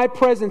before my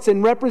presence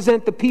and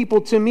represent the people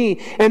to me.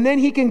 And then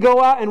he can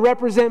go out and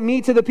represent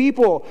me to the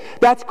people.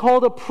 That's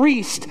called a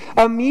priest,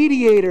 a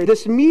mediator.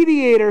 This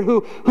mediator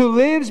who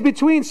lives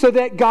between so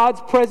that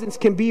God's presence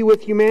can be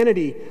with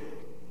humanity.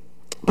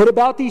 But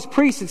about these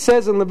priests, it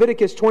says in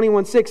Leviticus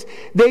 21:6,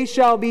 they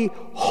shall be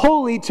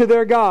holy to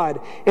their God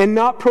and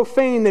not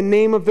profane the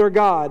name of their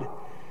God.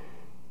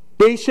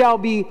 They shall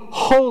be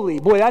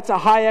holy. Boy, that's a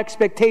high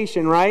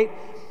expectation, right?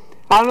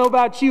 I don't know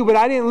about you, but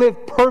I didn't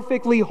live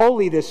perfectly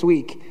holy this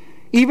week.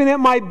 Even at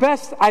my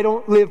best, I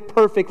don't live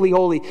perfectly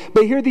holy.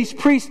 But here these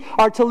priests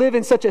are to live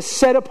in such a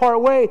set-apart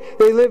way.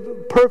 They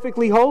live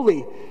perfectly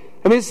holy.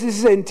 I mean, this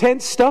is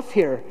intense stuff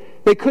here.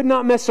 They could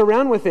not mess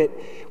around with it.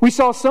 We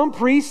saw some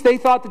priests, they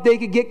thought that they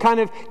could get kind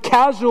of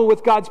casual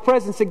with God's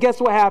presence. And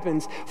guess what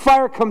happens?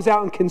 Fire comes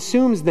out and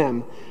consumes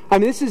them. I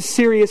mean, this is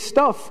serious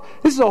stuff.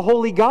 This is a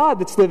holy God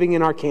that's living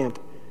in our camp.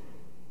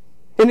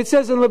 And it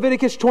says in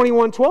Leviticus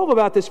 21:12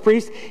 about this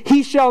priest,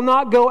 he shall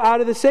not go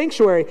out of the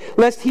sanctuary,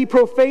 lest he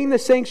profane the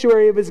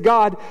sanctuary of his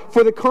God,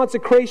 for the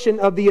consecration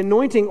of the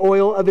anointing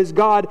oil of his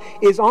God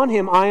is on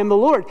him. I am the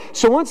Lord.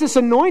 So once this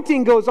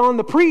anointing goes on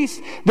the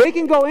priest, they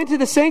can go into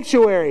the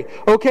sanctuary.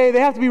 Okay,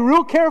 they have to be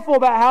real careful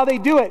about how they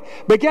do it.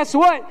 But guess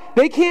what?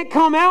 They can't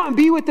come out and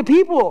be with the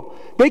people.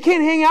 They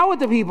can't hang out with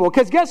the people.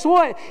 Because guess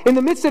what? In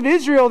the midst of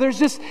Israel, there's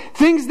just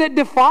things that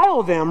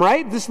defile them,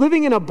 right? Just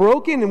living in a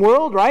broken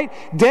world, right?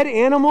 Dead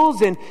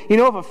animals and,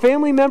 if a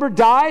family member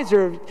dies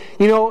or,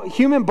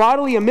 human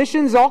bodily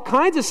emissions, all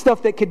kinds of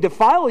stuff that could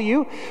defile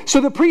you.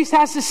 So the priest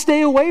has to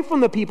stay away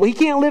from the people. He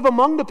can't live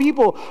among the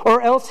people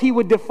or else he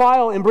would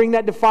defile and bring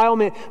that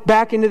defilement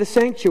back into the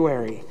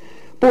sanctuary.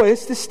 Boy,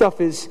 this stuff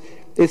is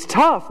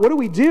tough. What do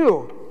we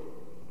do?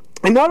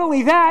 And not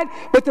only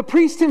that, but the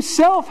priest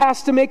himself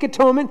has to make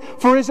atonement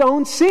for his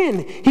own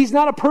sin. He's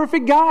not a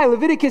perfect guy.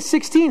 Leviticus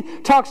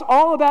 16 talks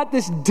all about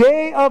this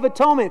day of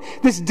atonement,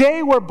 this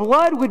day where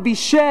blood would be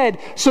shed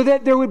so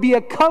that there would be a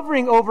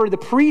covering over the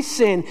priest's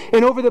sin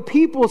and over the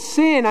people's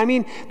sin. I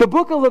mean, the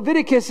book of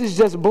Leviticus is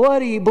just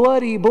bloody,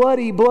 bloody,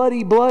 bloody,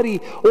 bloody, bloody.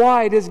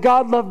 Why? Does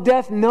God love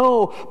death?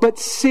 No, but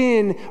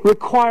sin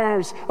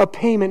requires a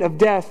payment of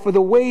death, for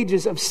the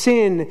wages of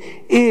sin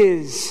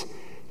is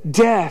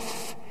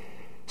death.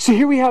 So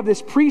here we have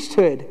this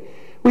priesthood.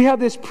 We have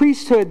this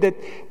priesthood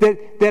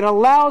that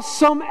allows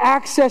some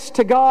access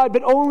to God,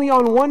 but only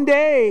on one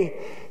day.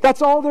 That's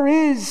all there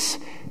is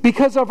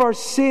because of our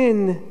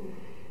sin.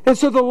 And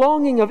so the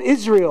longing of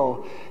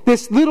Israel,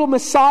 this little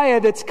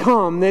Messiah that's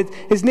come, that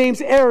his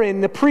name's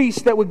Aaron, the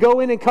priest that would go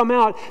in and come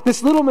out,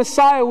 this little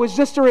Messiah was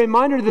just a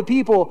reminder to the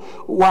people,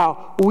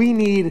 wow, we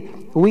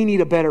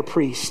need a better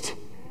priest.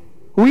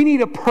 We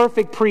need a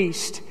perfect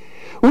priest.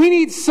 We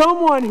need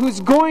someone who's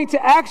going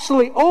to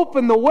actually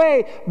open the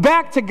way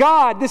back to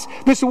God.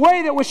 This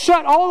way that was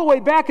shut all the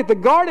way back at the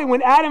garden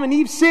when Adam and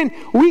Eve sinned.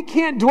 We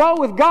can't dwell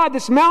with God.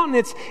 This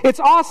mountain, it's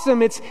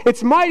awesome.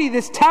 It's mighty.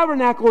 This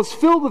tabernacle is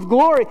filled with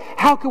glory.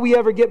 How could we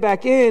ever get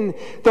back in?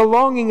 The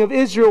longing of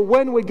Israel.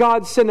 When would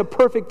God send a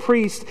perfect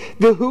priest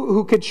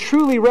who could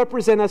truly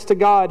represent us to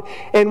God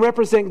and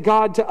represent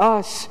God to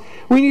us?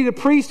 We need a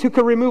priest who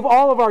could remove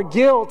all of our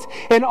guilt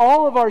and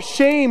all of our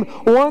shame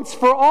once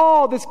for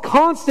all. This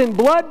constant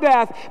bloodbath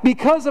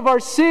because of our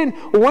sin.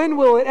 When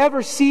will it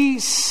ever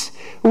cease?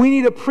 We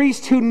need a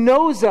priest who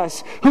knows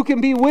us, who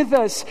can be with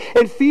us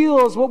and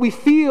feels what we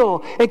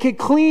feel and can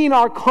clean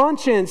our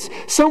conscience.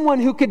 Someone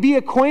who could be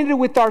acquainted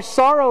with our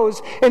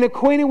sorrows and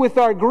acquainted with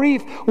our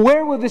grief.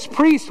 Where will this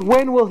priest?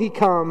 When will he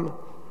come?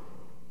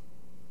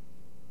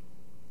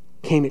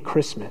 Came at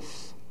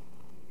Christmas.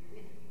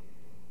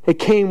 It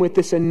came with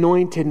this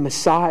anointed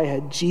Messiah,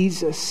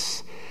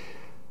 Jesus.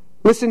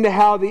 Listen to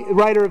how the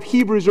writer of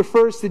Hebrews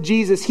refers to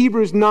Jesus.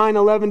 Hebrews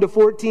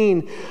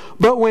 9:11-14.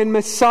 But when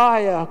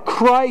Messiah,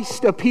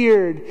 Christ,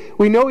 appeared,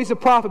 we know he's a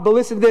prophet, but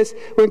listen to this.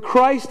 When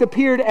Christ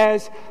appeared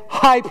as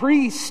high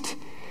priest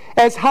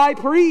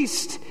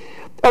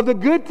of the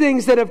good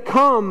things that have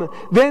come,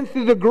 then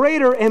through the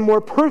greater and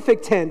more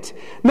perfect tent,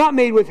 not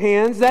made with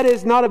hands, that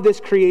is, not of this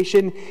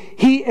creation,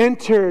 he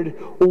entered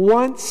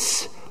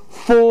once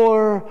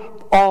for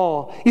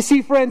all. You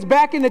see, friends,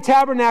 back in the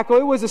tabernacle,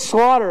 it was a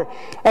slaughter.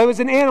 It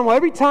was an animal.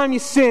 Every time you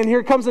sin,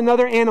 here comes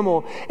another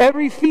animal.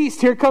 Every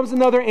feast, here comes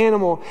another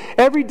animal.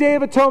 Every day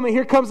of atonement,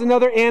 here comes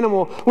another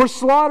animal. We're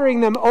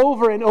slaughtering them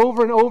over and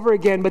over and over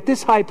again. But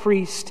this high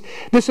priest,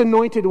 this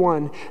anointed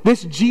one,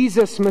 this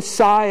Jesus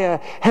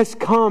Messiah has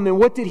come. And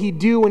what did he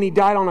do when he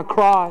died on a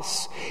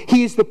cross?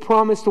 He is the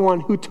promised one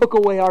who took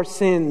away our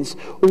sins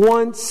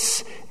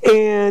once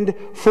and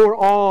for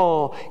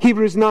all.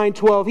 Hebrews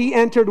 9:12. He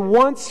entered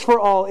once for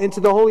all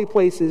into the holy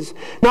places,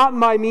 not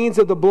by means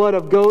of the blood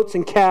of goats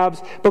and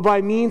calves, but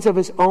by means of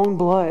his own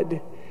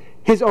blood.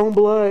 His own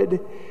blood,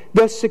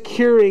 thus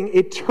securing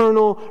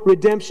eternal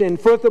redemption.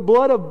 For if the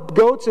blood of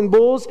goats and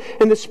bulls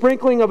and the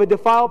sprinkling of a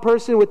defiled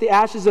person with the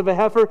ashes of a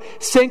heifer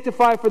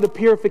sanctify for the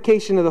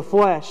purification of the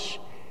flesh,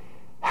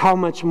 how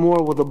much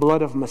more will the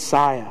blood of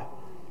Messiah,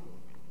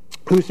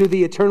 who through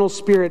the eternal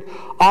Spirit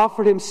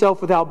offered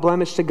himself without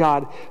blemish to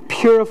God,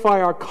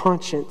 purify our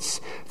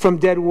conscience from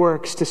dead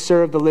works to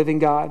serve the living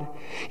God.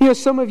 You know,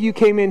 some of you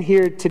came in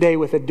here today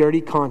with a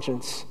dirty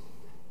conscience.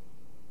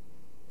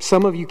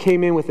 Some of you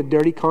came in with a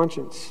dirty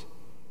conscience.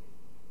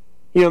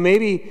 You know,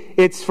 maybe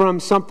it's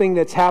from something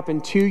that's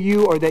happened to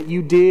you or that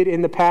you did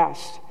in the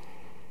past.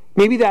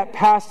 Maybe that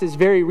past is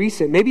very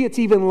recent. Maybe it's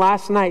even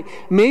last night.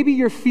 Maybe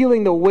you're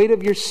feeling the weight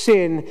of your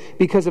sin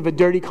because of a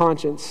dirty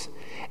conscience.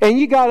 And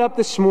you got up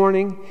this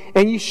morning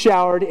and you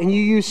showered and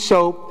you used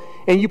soap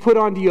and you put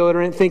on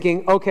deodorant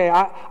thinking, okay,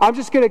 I'm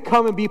just going to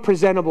come and be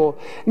presentable.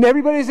 And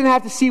everybody doesn't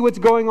have to see what's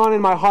going on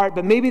in my heart,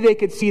 but maybe they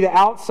could see the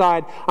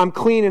outside. I'm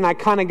clean and I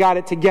kind of got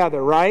it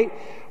together, right?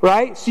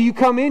 Right? So you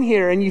come in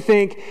here and you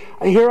think,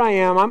 here I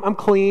am, I'm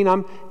clean,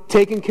 I'm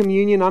taking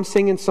communion, I'm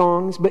singing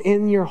songs, but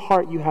in your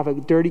heart you have a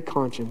dirty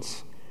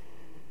conscience.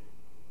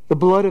 The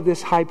blood of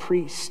this high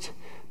priest,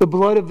 the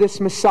blood of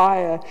this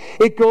Messiah,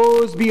 it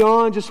goes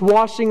beyond just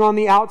washing on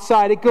the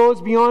outside. It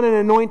goes beyond an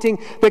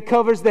anointing that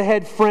covers the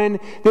head. Friend,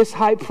 this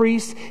high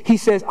priest, he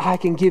says, I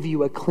can give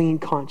you a clean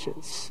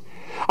conscience.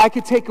 I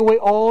could take away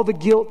all the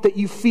guilt that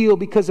you feel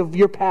because of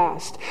your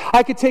past.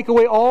 I could take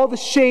away all the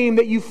shame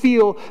that you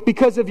feel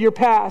because of your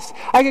past.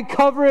 I could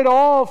cover it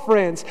all,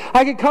 friends.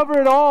 I could cover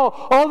it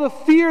all the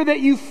fear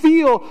that you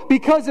feel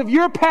because of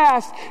your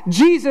past.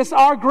 Jesus,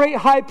 our great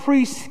high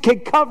priest,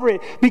 can cover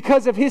it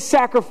because of his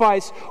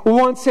sacrifice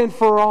once and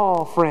for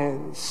all,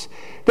 friends.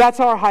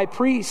 That's our high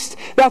priest.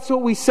 That's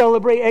what we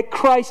celebrate at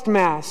Christ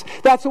Mass.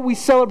 That's what we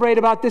celebrate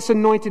about this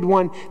anointed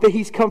one, that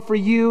he's come for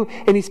you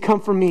and he's come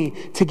for me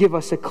to give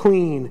us a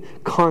clean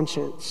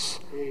conscience.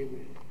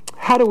 Amen.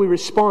 How do we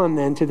respond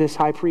then to this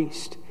high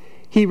priest?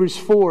 Hebrews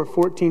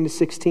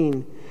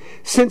 4:14-16.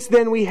 Since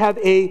then we have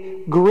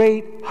a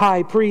great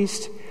high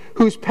priest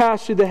who's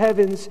passed through the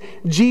heavens,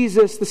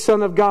 Jesus, the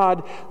Son of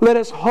God. Let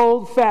us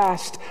hold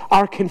fast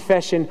our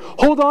confession.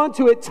 Hold on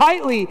to it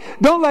tightly.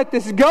 Don't let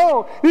this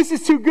go. This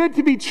is too good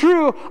to be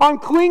true. I'm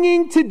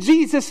clinging to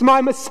Jesus,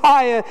 my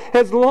Messiah,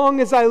 as long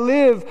as I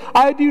live.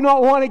 I do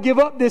not want to give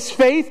up this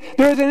faith.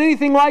 There isn't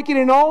anything like it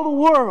in all the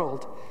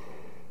world.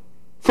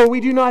 For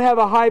we do not have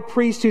a high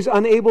priest who's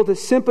unable to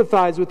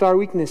sympathize with our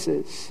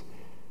weaknesses.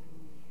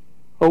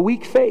 A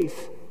weak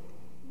faith.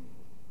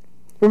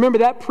 Remember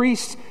that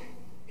priest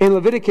in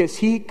Leviticus,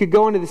 he could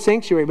go into the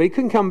sanctuary, but he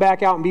couldn't come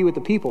back out and be with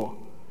the people.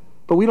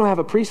 But we don't have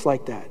a priest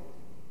like that.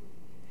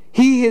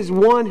 He is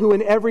one who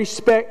in every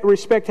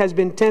respect has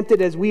been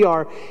tempted as we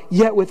are,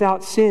 yet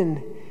without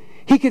sin.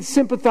 He could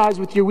sympathize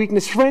with your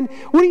weakness. Friend,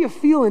 what are you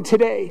feeling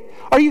today?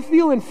 Are you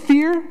feeling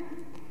fear?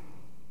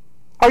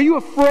 Are you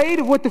afraid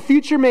of what the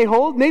future may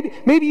hold?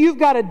 Maybe you've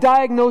got a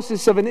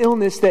diagnosis of an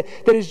illness that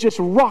has just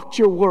rocked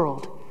your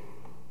world.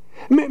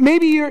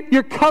 Maybe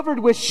you're covered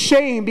with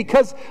shame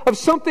because of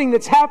something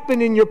that's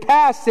happened in your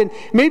past, and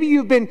maybe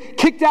you've been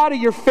kicked out of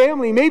your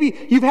family.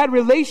 Maybe you've had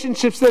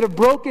relationships that have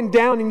broken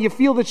down and you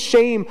feel the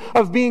shame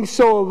of being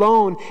so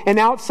alone and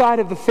outside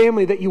of the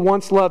family that you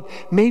once loved.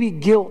 Maybe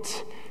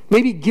guilt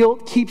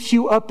keeps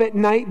you up at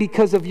night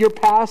because of your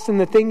past and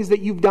the things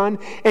that you've done,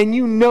 and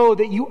you know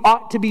that you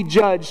ought to be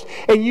judged,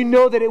 and you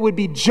know that it would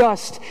be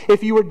just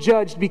if you were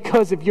judged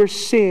because of your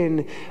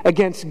sin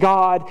against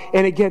God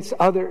and against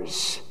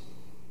others.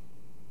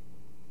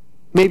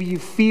 Maybe you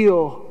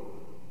feel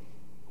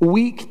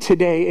weak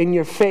today in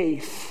your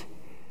faith.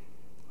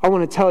 I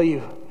want to tell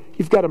you,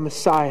 you've got a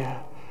Messiah,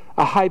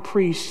 a high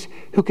priest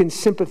who can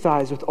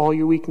sympathize with all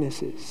your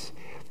weaknesses.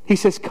 He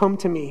says, come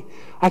to me.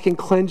 I can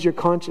cleanse your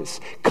conscience.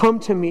 Come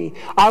to me.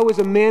 I was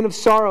a man of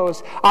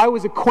sorrows. I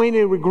was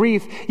acquainted with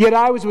grief, yet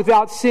I was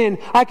without sin.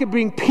 I could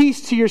bring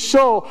peace to your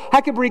soul. I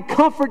could bring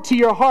comfort to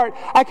your heart.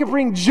 I could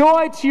bring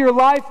joy to your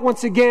life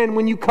once again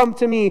when you come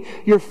to me,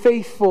 your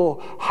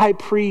faithful high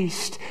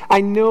priest.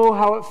 I know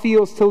how it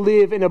feels to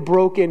live in a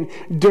broken,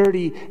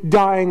 dirty,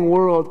 dying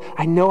world.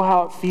 I know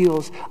how it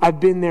feels. I've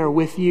been there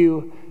with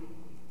you.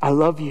 I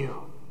love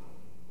you.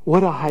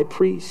 What a high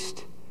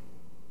priest.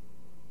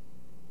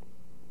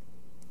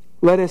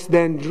 Let us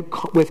then,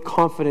 with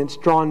confidence,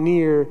 draw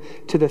near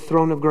to the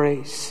throne of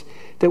grace,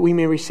 that we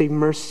may receive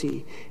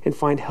mercy and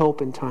find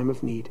help in time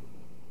of need.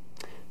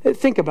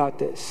 Think about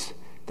this.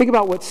 Think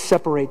about what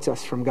separates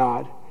us from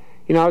God.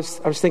 You know, I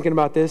was thinking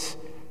about this.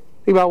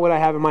 Think about what I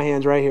have in my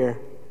hands right here.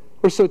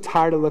 We're so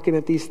tired of looking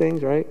at these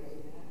things, right?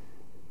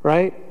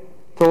 Right?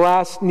 For the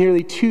last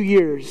nearly 2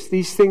 years,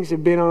 these things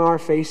have been on our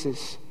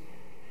faces.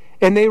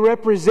 And they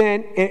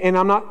represent, and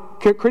I'm not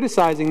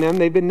criticizing them,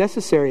 they've been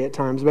necessary at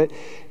times, but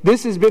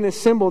this has been a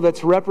symbol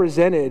that's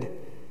represented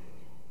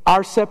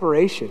our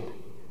separation,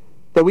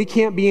 that we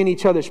can't be in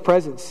each other's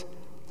presence.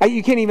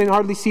 You can't even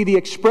hardly see the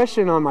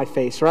expression on my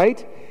face,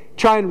 right?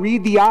 Try and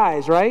read the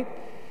eyes, right?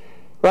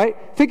 Right?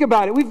 Think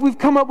about it. We've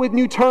come up with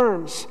new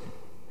terms.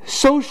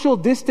 Social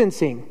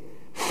distancing,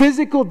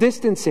 physical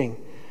distancing,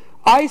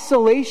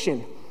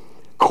 isolation,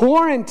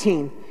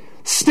 quarantine,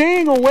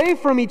 staying away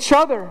from each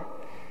other.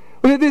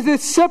 There's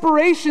this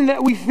separation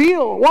that we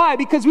feel. Why?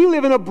 Because we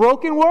live in a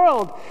broken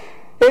world.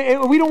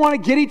 And we don't want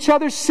to get each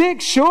other sick,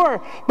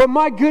 sure. But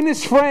my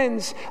goodness,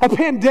 friends, a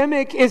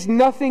pandemic is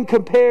nothing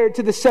compared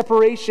to the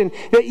separation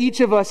that each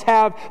of us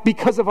have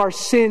because of our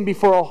sin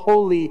before a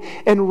holy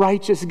and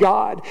righteous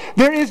God.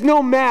 There is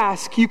no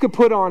mask you could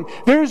put on.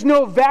 There is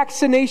no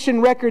vaccination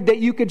record that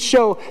you could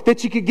show that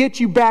could get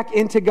you back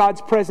into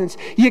God's presence.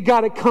 You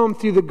got to come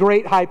through the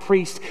great high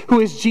priest who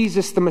is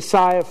Jesus the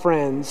Messiah,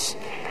 friends.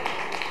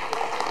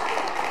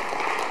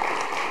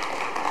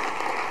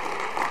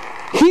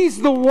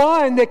 He's the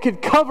one that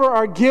could cover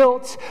our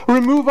guilt,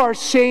 remove our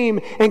shame,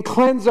 and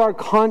cleanse our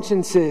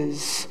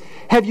consciences.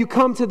 Have you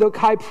come to the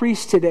high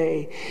priest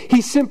today?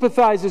 He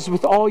sympathizes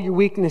with all your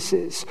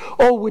weaknesses.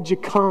 Oh, would you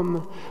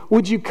come?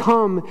 Would you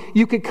come?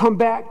 You could come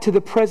back to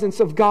the presence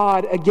of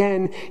God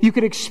again. You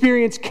could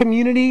experience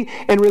community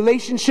and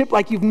relationship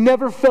like you've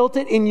never felt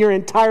it in your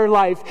entire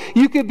life.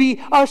 You could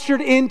be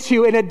ushered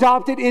into and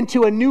adopted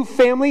into a new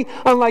family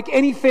unlike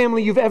any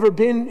family you've ever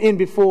been in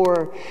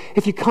before.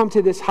 If you come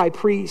to this high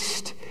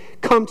priest,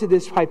 come to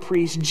this high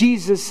priest.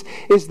 Jesus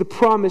is the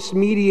promised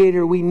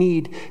mediator we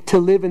need to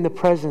live in the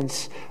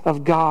presence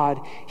of God.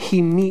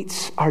 He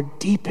meets our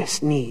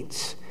deepest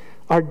needs.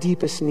 Our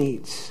deepest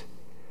needs.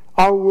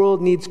 Our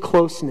world needs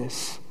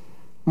closeness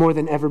more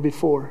than ever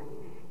before.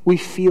 We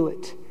feel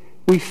it.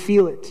 We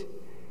feel it.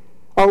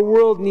 Our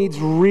world needs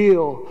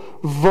real,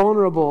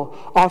 vulnerable,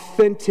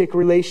 authentic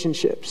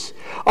relationships.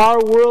 Our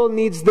world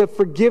needs the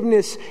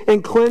forgiveness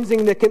and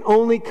cleansing that can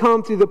only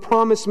come through the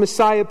promised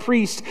Messiah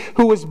priest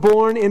who was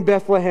born in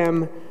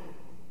Bethlehem.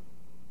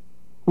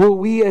 Will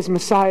we as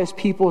Messiah's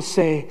people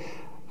say,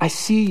 I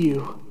see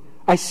you.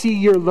 I see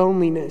your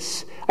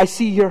loneliness. I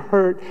see your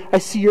hurt. I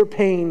see your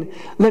pain.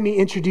 Let me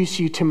introduce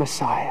you to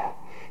Messiah,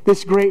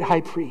 this great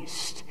high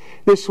priest,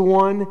 this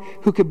one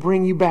who could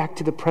bring you back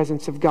to the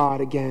presence of God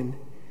again.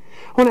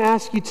 I want to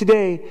ask you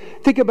today,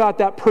 think about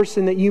that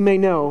person that you may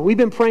know. We've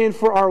been praying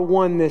for our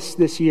one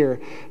this year.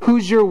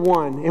 Who's your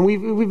one? And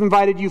we've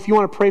invited you, if you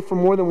want to pray for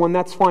more than one,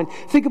 that's fine.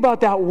 Think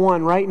about that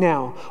one right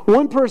now.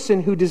 One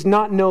person who does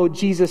not know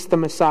Jesus the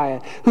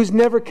Messiah, who's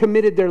never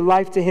committed their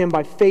life to Him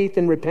by faith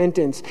and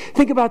repentance.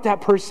 Think about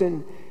that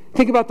person.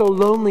 Think about the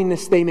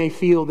loneliness they may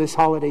feel this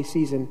holiday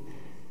season.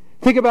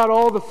 Think about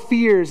all the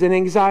fears and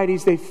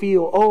anxieties they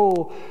feel.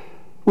 Oh,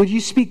 would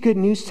you speak good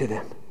news to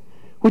them?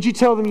 Would you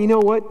tell them, you know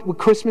what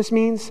Christmas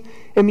means?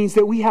 It means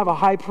that we have a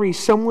high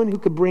priest, someone who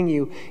could bring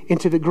you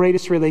into the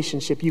greatest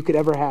relationship you could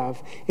ever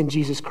have in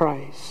Jesus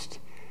Christ.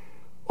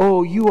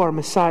 Oh, you are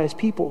Messiah's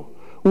people.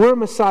 We're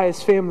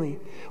Messiah's family.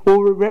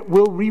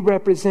 Will we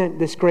represent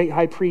this great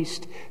high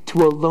priest to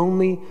a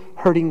lonely,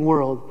 hurting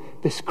world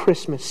this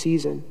Christmas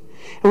season?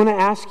 I want to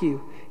ask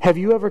you, have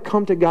you ever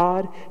come to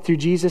God through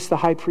Jesus the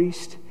high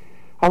priest?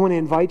 I want to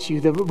invite you.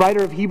 The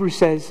writer of Hebrews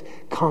says,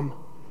 come.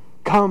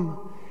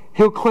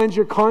 He'll cleanse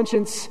your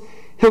conscience.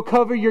 He'll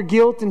cover your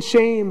guilt and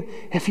shame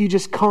if you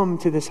just come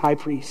to this high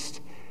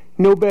priest.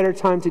 No better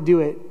time to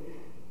do it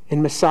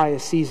in Messiah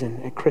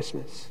season at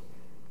Christmas.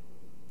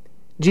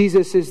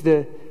 Jesus is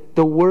the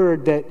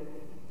word that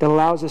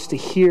allows us to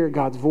hear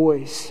God's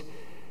voice.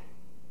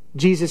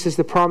 Jesus is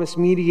the promised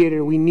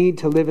mediator we need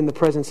to live in the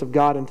presence of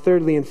God. And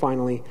thirdly and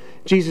finally,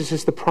 Jesus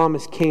is the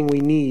promised king we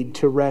need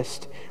to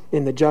rest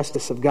in the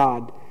justice of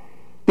God.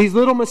 These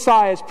little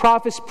messiahs,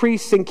 prophets,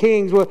 priests, and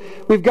kings, well,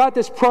 we've got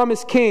this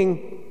promised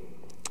king,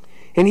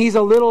 and he's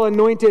a little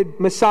anointed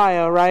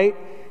messiah, right?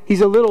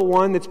 He's a little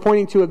one that's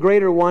pointing to a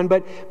greater one.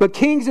 But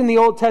kings in the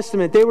Old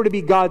Testament, they were to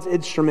be God's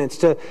instruments,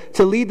 to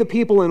lead the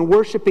people in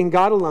worshiping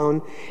God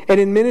alone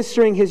and in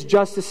ministering His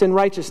justice and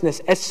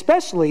righteousness,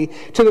 especially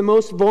to the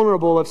most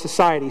vulnerable of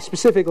society,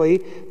 specifically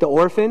the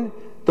orphan,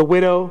 the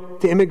widow,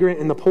 the immigrant,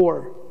 and the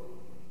poor.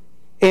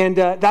 And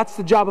that's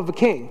the job of a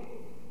king.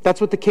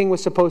 That's what the king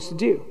was supposed to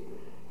do.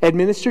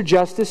 Administer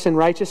justice and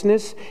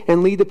righteousness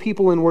and lead the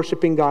people in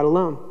worshiping God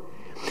alone.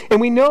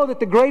 And we know that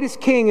the greatest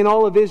king in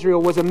all of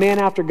Israel was a man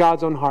after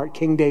God's own heart,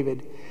 King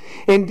David.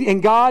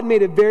 And God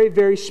made a very,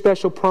 very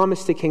special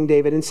promise to King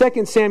David. In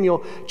 2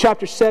 Samuel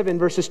chapter 7,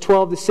 verses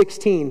 12 to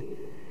 16,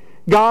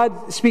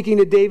 God, speaking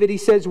to David, He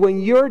says, when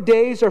your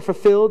days are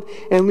fulfilled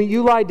and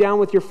you lie down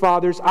with your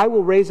fathers, I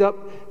will raise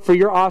up for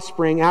your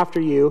offspring after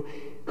you,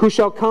 who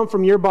shall come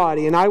from your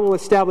body, and I will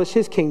establish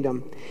his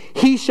kingdom.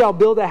 He shall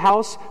build a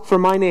house for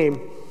my name,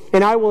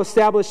 and I will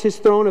establish his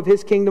throne of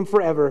his kingdom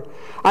forever.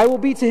 I will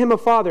be to him a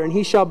father, and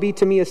he shall be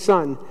to me a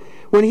son.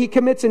 When he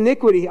commits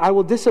iniquity, I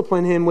will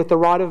discipline him with the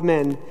rod of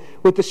men,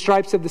 with the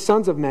stripes of the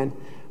sons of men.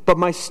 But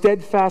my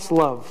steadfast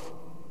love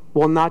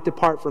will not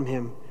depart from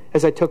him,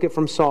 as I took it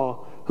from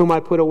Saul, whom I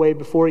put away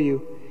before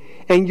you.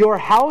 And your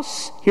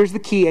house, here's the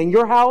key, and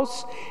your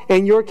house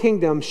and your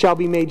kingdom shall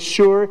be made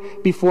sure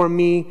before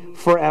me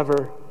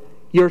forever.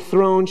 Your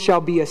throne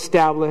shall be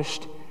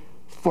established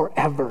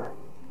forever.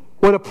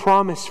 What a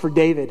promise for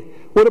David.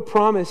 What a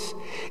promise.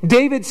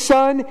 David's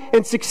son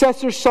and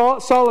successor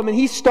Solomon,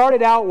 he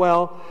started out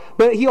well,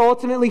 but he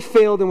ultimately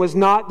failed and was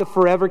not the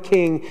forever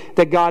king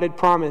that God had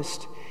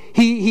promised.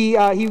 He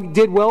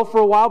did well for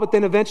a while, but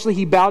then eventually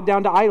he bowed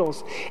down to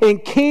idols.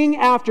 And king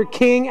after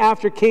king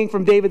after king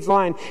from David's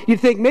line,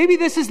 you'd think, maybe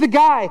this is the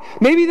guy,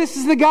 maybe this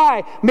is the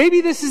guy, maybe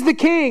this is the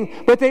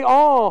king. But they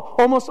all,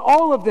 almost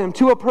all of them,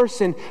 to a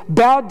person,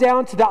 bowed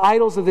down to the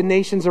idols of the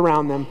nations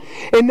around them.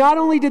 And not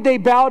only did they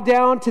bow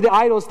down to the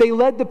idols, they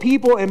led the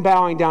people in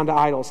bowing down to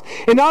idols.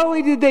 And not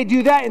only did they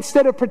do that,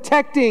 instead of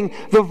protecting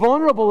the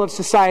vulnerable of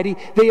society,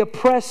 they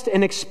oppressed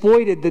and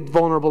exploited the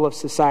vulnerable of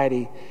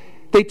society.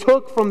 They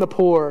took from the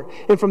poor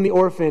and from the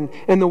orphan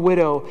and the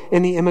widow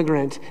and the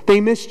immigrant.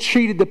 They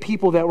mistreated the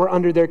people that were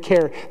under their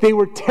care. They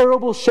were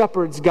terrible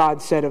shepherds,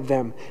 God said of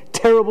them.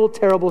 Terrible,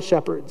 terrible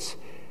shepherds.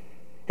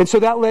 And so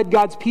that led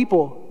God's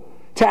people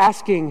to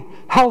asking,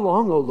 how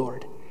long, O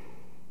Lord?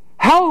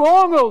 How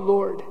long, O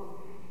Lord?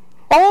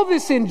 All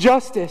this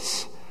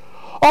injustice,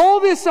 all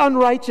this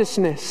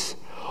unrighteousness,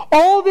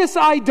 all this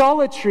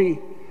idolatry,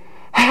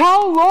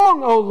 how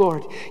long, O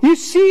Lord? You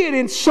see it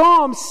in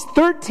Psalms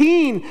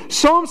 13,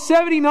 Psalm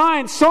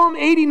 79, Psalm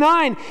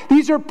 89.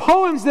 These are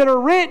poems that are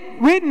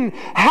written.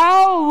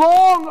 How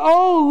long,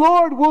 O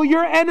Lord, will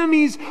your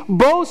enemies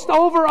boast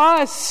over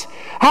us?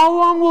 How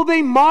long will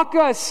they mock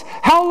us?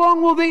 How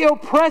long will they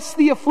oppress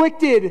the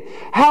afflicted?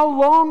 How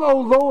long, O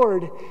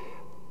Lord?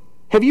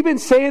 Have you been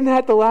saying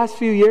that the last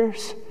few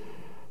years?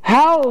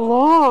 How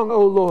long,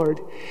 O Lord?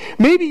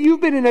 Maybe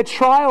you've been in a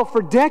trial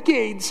for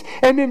decades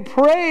and been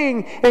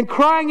praying and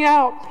crying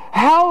out,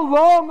 how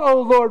long, O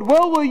Lord?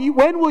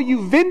 When will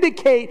you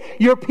vindicate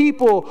your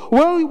people?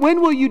 When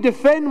will you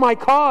defend my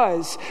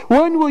cause?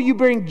 When will you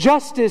bring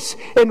justice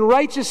and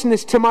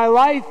righteousness to my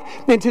life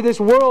and to this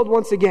world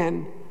once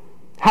again?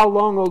 How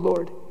long, O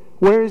Lord?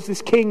 Where is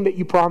this king that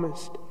you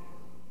promised?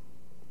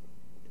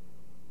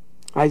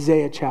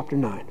 Isaiah chapter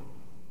 9.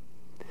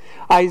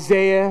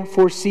 Isaiah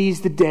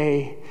foresees the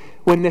day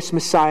when this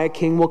Messiah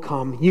King will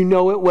come. You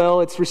know it well.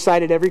 It's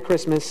recited every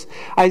Christmas.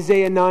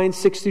 Isaiah 9,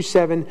 6 through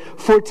 7.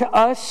 For to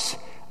us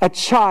a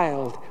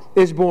child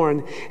is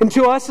born. And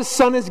to us a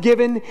son is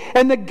given,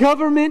 and the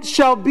government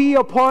shall be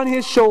upon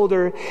his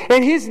shoulder,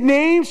 and his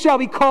name shall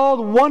be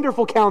called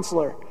Wonderful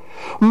Counselor,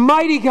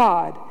 Mighty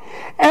God,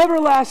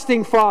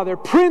 Everlasting Father,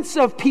 Prince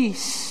of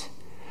Peace.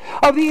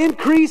 Of the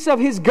increase of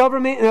his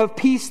government and of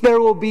peace there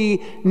will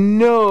be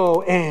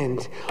no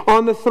end.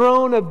 On the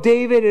throne of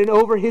David and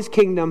over his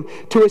kingdom,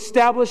 to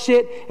establish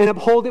it and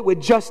uphold it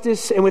with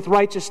justice and with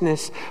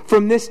righteousness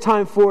from this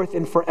time forth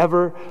and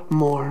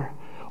forevermore.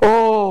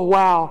 Oh,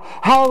 wow.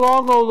 How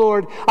long, O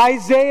Lord?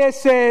 Isaiah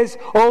says,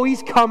 oh,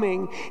 he's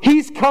coming.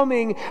 He's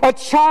coming. A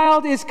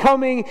child is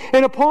coming,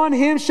 and upon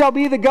him shall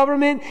be the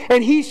government,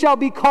 and he shall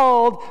be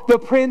called the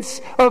Prince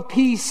of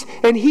Peace,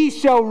 and he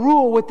shall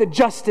rule with the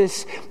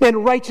justice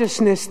and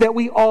righteousness that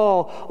we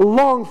all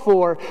long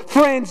for.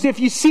 Friends,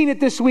 if you've seen it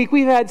this week,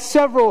 we've had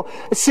several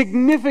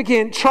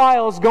significant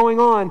trials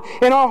going on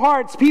in our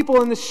hearts,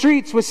 people in the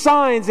streets with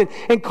signs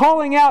and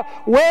calling out,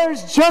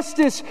 where's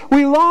justice?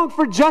 We long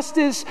for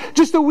justice.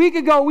 Just a week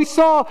ago, we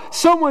saw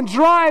someone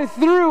drive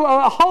through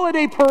a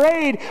holiday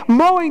parade,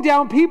 mowing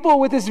down people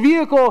with his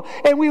vehicle,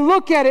 and we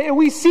look at it and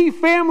we see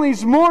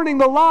families mourning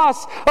the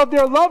loss of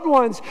their loved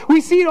ones.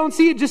 Don't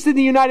see it just in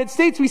the United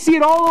States. We see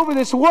it all over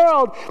this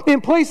world,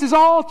 in places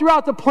all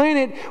throughout the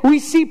planet. We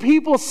see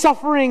people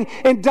suffering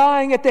and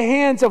dying at the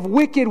hands of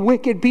wicked,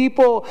 wicked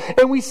people.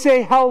 And we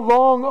say, how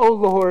long, O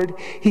Lord?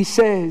 He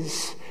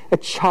says, a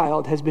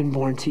child has been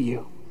born to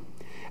you.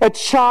 A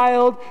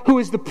child who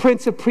is the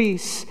Prince of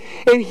Peace,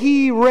 and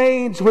he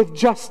reigns with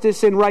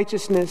justice and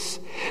righteousness.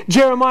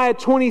 Jeremiah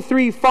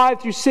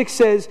 23:5-6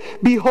 says,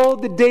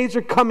 behold, the days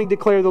are coming,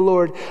 declare the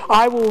Lord.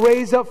 I will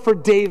raise up for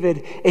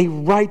David a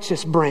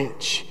righteous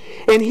branch,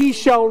 and he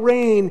shall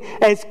reign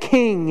as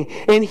king,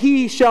 and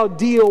he shall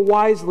deal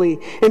wisely,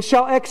 and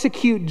shall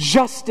execute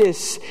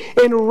justice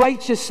and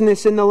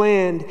righteousness in the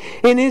land.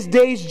 In his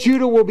days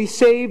Judah will be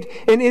saved,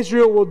 and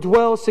Israel will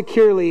dwell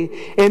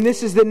securely, and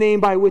this is the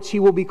name by which he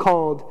will be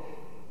called.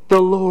 The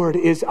Lord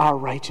is our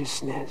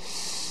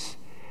righteousness.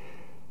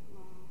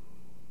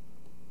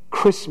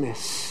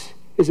 Christmas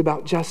is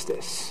about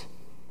justice.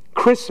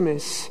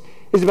 Christmas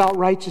is about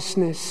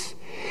righteousness.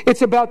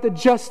 It's about the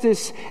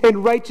justice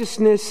and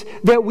righteousness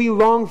that we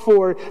long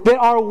for, that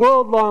our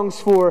world longs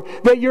for,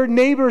 that your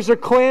neighbors are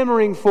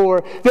clamoring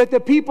for, that the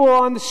people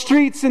on the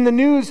streets and the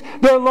news,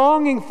 they're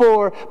longing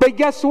for. But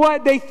guess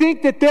what? They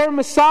think that they're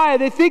Messiah.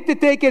 They think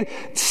that they can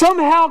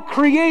somehow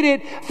create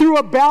it through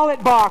a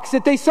ballot box,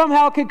 that they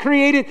somehow can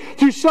create it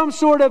through some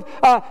sort of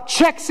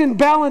checks and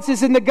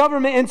balances in the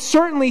government. And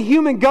certainly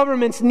human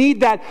governments need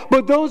that.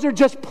 But those are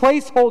just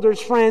placeholders,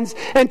 friends,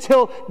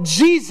 until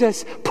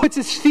Jesus puts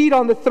his feet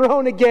on the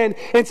throne again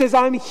and says,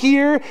 I'm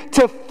here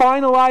to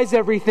finalize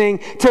everything,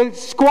 to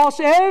squash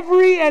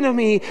every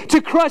enemy,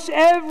 to crush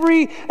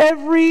every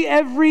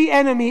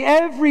enemy,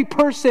 every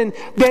person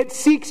that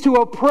seeks to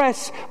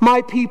oppress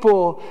my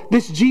people.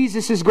 This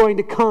Jesus is going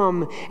to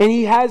come, and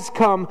he has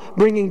come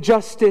bringing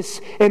justice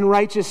and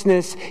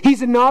righteousness.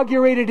 He's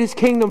inaugurated his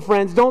kingdom,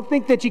 friends. Don't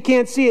think that you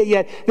can't see it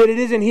yet, that it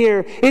isn't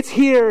here. It's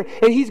here,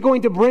 and he's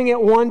going to bring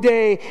it one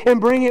day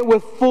and bring it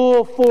with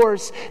full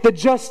force, the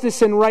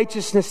justice and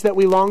righteousness that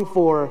we long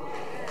for.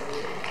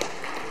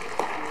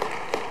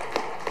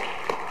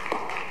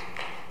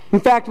 In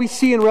fact, we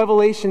see in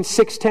Revelation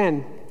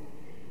 6:10,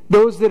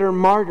 those that are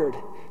martyred,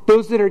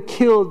 those that are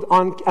killed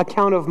on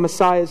account of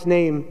Messiah's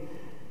name.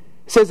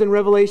 It says in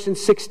Revelation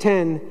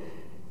 6:10,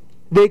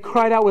 they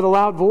cried out with a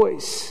loud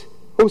voice,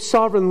 O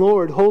sovereign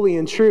Lord, holy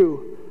and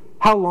true,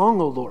 how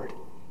long, O Lord?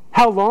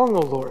 How long,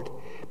 O Lord,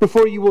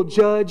 before you will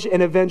judge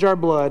and avenge our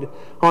blood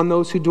on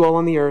those who dwell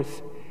on the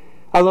earth?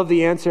 I love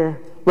the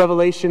answer,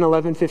 Revelation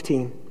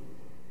 11:15.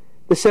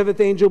 The seventh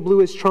angel blew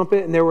his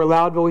trumpet, and there were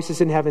loud voices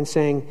in heaven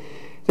saying,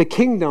 the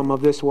kingdom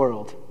of this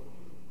world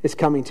is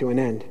coming to an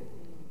end.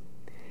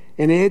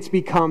 And it's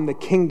become the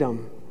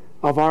kingdom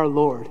of our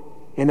Lord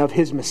and of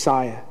his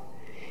Messiah.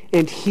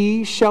 And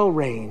he shall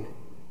reign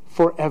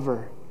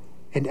forever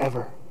and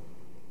ever.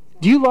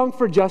 Do you long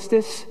for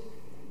justice?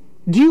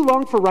 Do you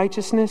long for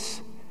righteousness?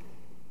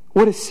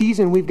 What a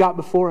season we've got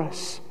before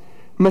us.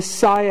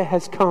 Messiah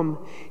has come.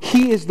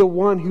 He is the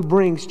one who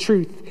brings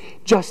truth,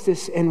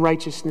 justice, and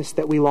righteousness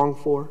that we long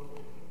for.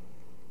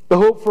 The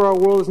hope for our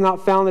world is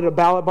not found in a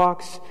ballot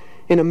box,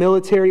 in a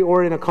military,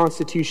 or in a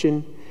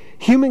constitution.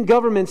 Human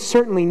government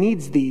certainly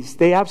needs these.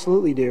 They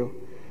absolutely do.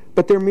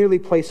 But they're merely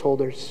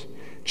placeholders.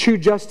 True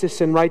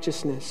justice and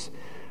righteousness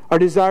are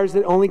desires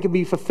that only can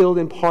be fulfilled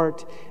in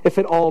part, if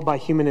at all, by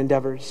human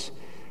endeavors.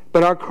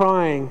 But our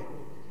crying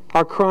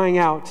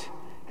out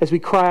as we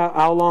cry out,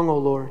 how long, O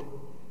Lord?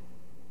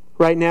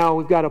 Right now,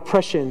 we've got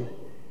oppression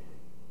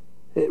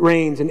that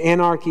reigns, and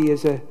anarchy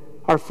is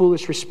our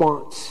foolish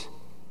response.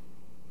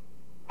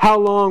 How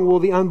long will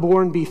the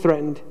unborn be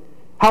threatened?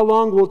 How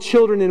long will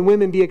children and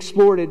women be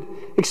exploited?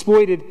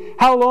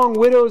 How long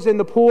widows and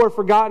the poor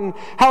forgotten?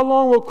 How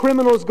long will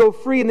criminals go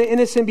free and the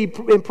innocent be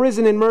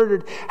imprisoned and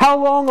murdered?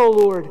 How long, O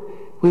Lord?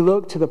 We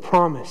look to the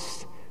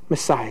promised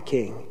Messiah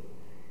King.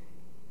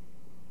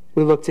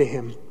 We look to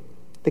him.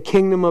 The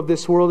kingdom of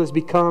this world has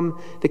become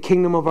the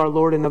kingdom of our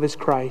Lord and of his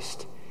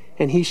Christ.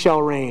 and he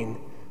shall reign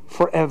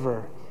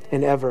forever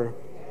and ever.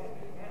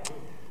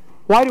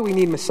 Why do we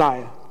need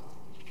Messiah?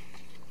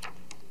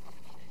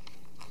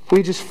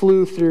 We just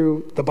flew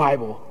through the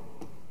Bible.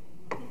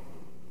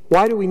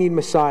 Why do we need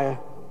Messiah?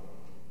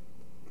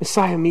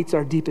 Messiah meets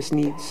our deepest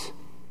needs.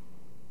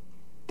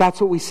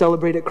 That's what we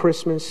celebrate at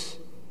Christmas.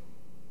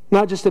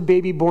 Not just a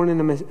baby born in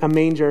a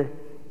manger.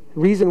 The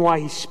reason why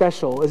he's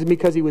special isn't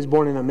because he was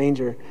born in a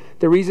manger.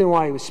 The reason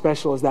why he was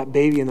special is that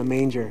baby in the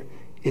manger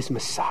is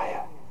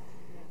Messiah.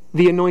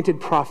 The anointed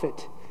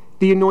prophet,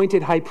 the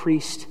anointed high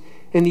priest,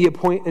 and the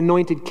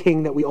anointed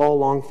king that we all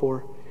long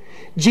for.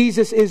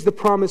 Jesus is the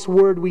promised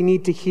word we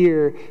need to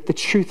hear the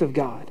truth of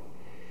God.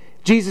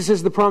 Jesus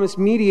is the promised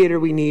mediator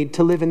we need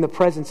to live in the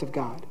presence of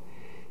God.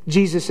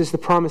 Jesus is the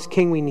promised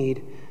king we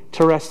need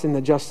to rest in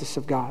the justice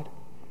of God.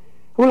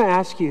 I want to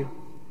ask you,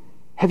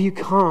 have you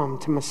come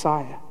to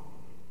Messiah?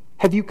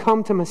 Have you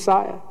come to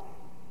Messiah?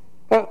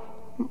 One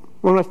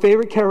of my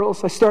favorite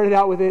carols, I started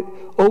out with it.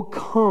 Oh,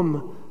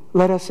 come,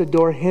 let us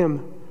adore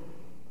him,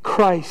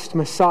 Christ,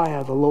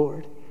 Messiah, the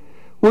Lord.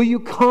 Will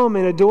you come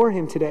and adore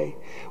him today?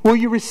 Will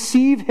you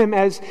receive him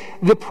as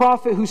the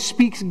prophet who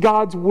speaks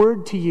God's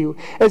word to you,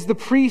 as the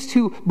priest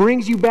who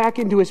brings you back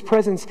into his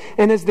presence,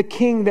 and as the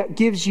king that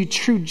gives you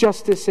true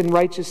justice and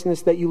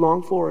righteousness that you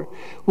long for?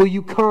 Will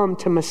you come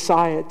to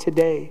Messiah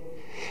today?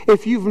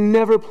 If you've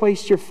never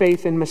placed your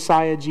faith in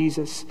Messiah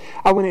Jesus,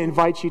 I want to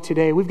invite you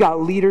today. We've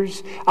got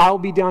leaders. I'll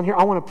be down here.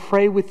 I want to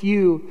pray with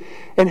you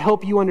and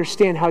help you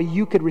understand how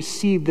you could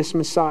receive this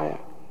Messiah.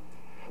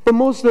 But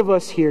most of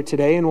us here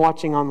today and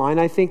watching online,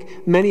 I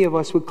think many of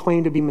us would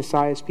claim to be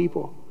Messiah's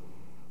people.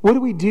 What do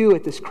we do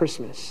at this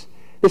Christmas?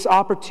 This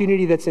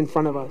opportunity that's in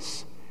front of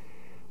us?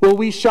 Will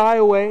we shy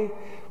away?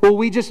 Will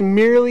we just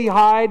merely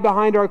hide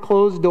behind our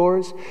closed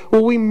doors?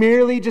 Will we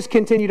merely just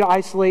continue to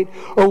isolate?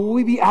 Or will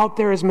we be out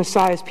there as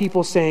Messiah's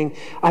people saying,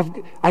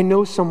 I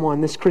know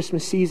someone this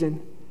Christmas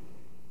season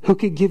who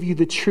could give you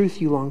the truth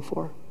you long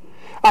for.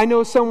 I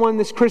know someone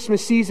this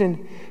Christmas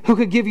season who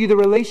could give you the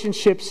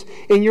relationships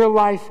in your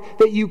life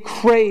that you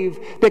crave,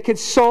 that could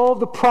solve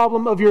the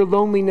problem of your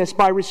loneliness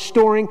by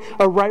restoring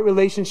a right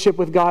relationship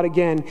with God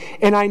again.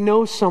 And I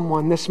know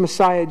someone, this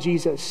Messiah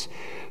Jesus,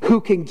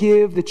 who can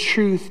give the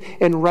truth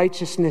and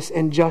righteousness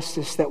and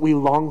justice that we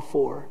long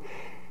for.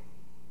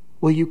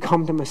 Will you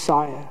come to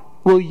Messiah?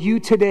 Will you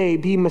today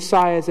be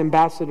Messiah's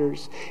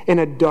ambassadors in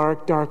a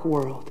dark, dark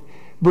world,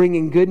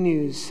 bringing good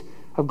news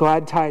of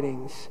glad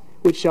tidings,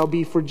 which shall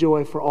be for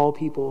joy for all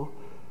people?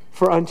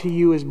 For unto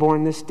you is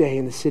born this day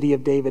in the city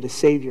of David a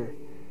Savior,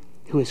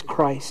 who is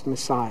Christ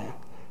Messiah,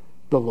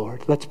 the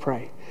Lord. Let's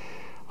pray.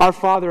 Our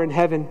Father in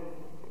heaven,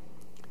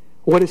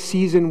 what a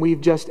season we've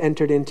just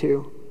entered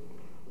into.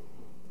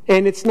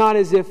 And it's not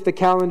as if the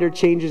calendar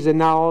changes and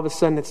now all of a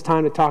sudden it's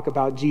time to talk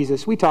about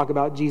Jesus. We talk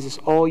about Jesus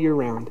all year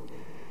round.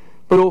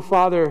 But, oh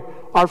Father,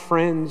 our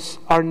friends,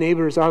 our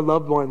neighbors, our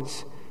loved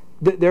ones,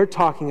 they're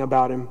talking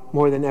about him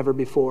more than ever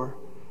before.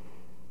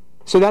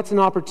 So that's an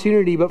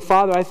opportunity. But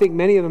Father, I think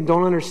many of them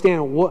don't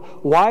understand,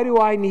 why do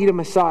I need a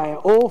Messiah?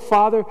 Oh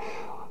Father,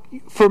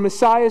 for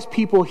Messiah's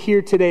people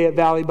here today at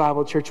Valley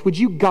Bible Church, would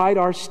you guide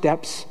our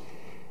steps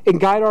and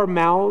guide our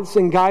mouths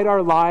and guide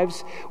our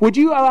lives? Would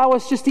you allow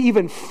us just to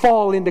even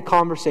fall into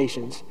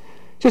conversations,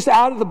 just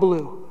out of the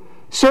blue?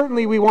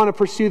 Certainly we want to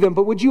pursue them,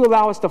 but would you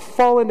allow us to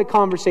fall into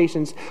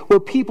conversations where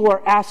people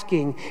are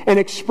asking and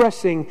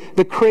expressing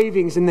the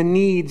cravings and the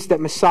needs that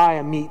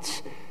Messiah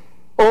meets?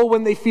 Oh,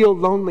 when they feel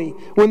lonely,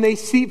 when they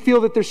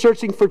feel that they're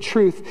searching for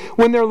truth,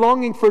 when they're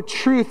longing for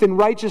truth and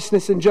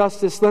righteousness and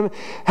justice,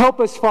 help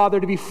us, Father,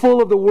 to be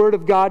full of the Word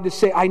of God, to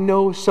say, I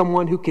know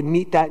someone who can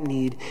meet that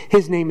need.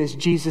 His name is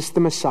Jesus the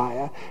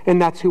Messiah, and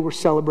that's who we're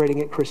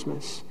celebrating at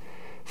Christmas.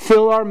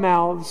 Fill our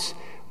mouths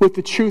with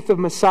the truth of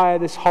Messiah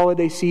this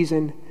holiday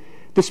season,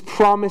 this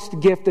promised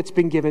gift that's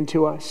been given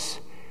to us.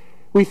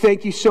 We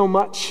thank you so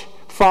much,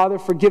 Father,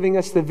 for giving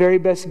us the very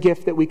best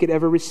gift that we could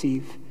ever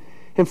receive.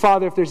 And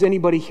Father, if there's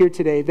anybody here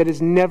today that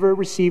has never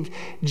received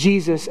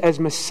Jesus as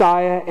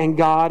Messiah and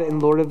God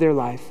and Lord of their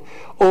life,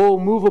 oh,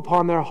 move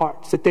upon their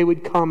hearts that they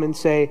would come and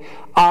say,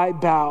 I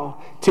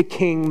bow to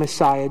King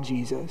Messiah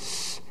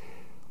Jesus.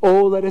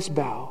 Oh, let us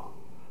bow.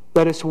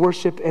 Let us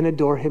worship and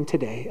adore him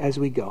today as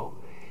we go.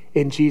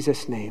 In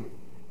Jesus' name,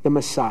 the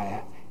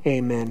Messiah.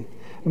 Amen.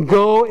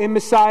 Go in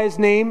Messiah's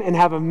name and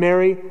have a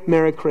Merry,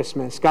 Merry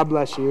Christmas. God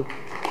bless you.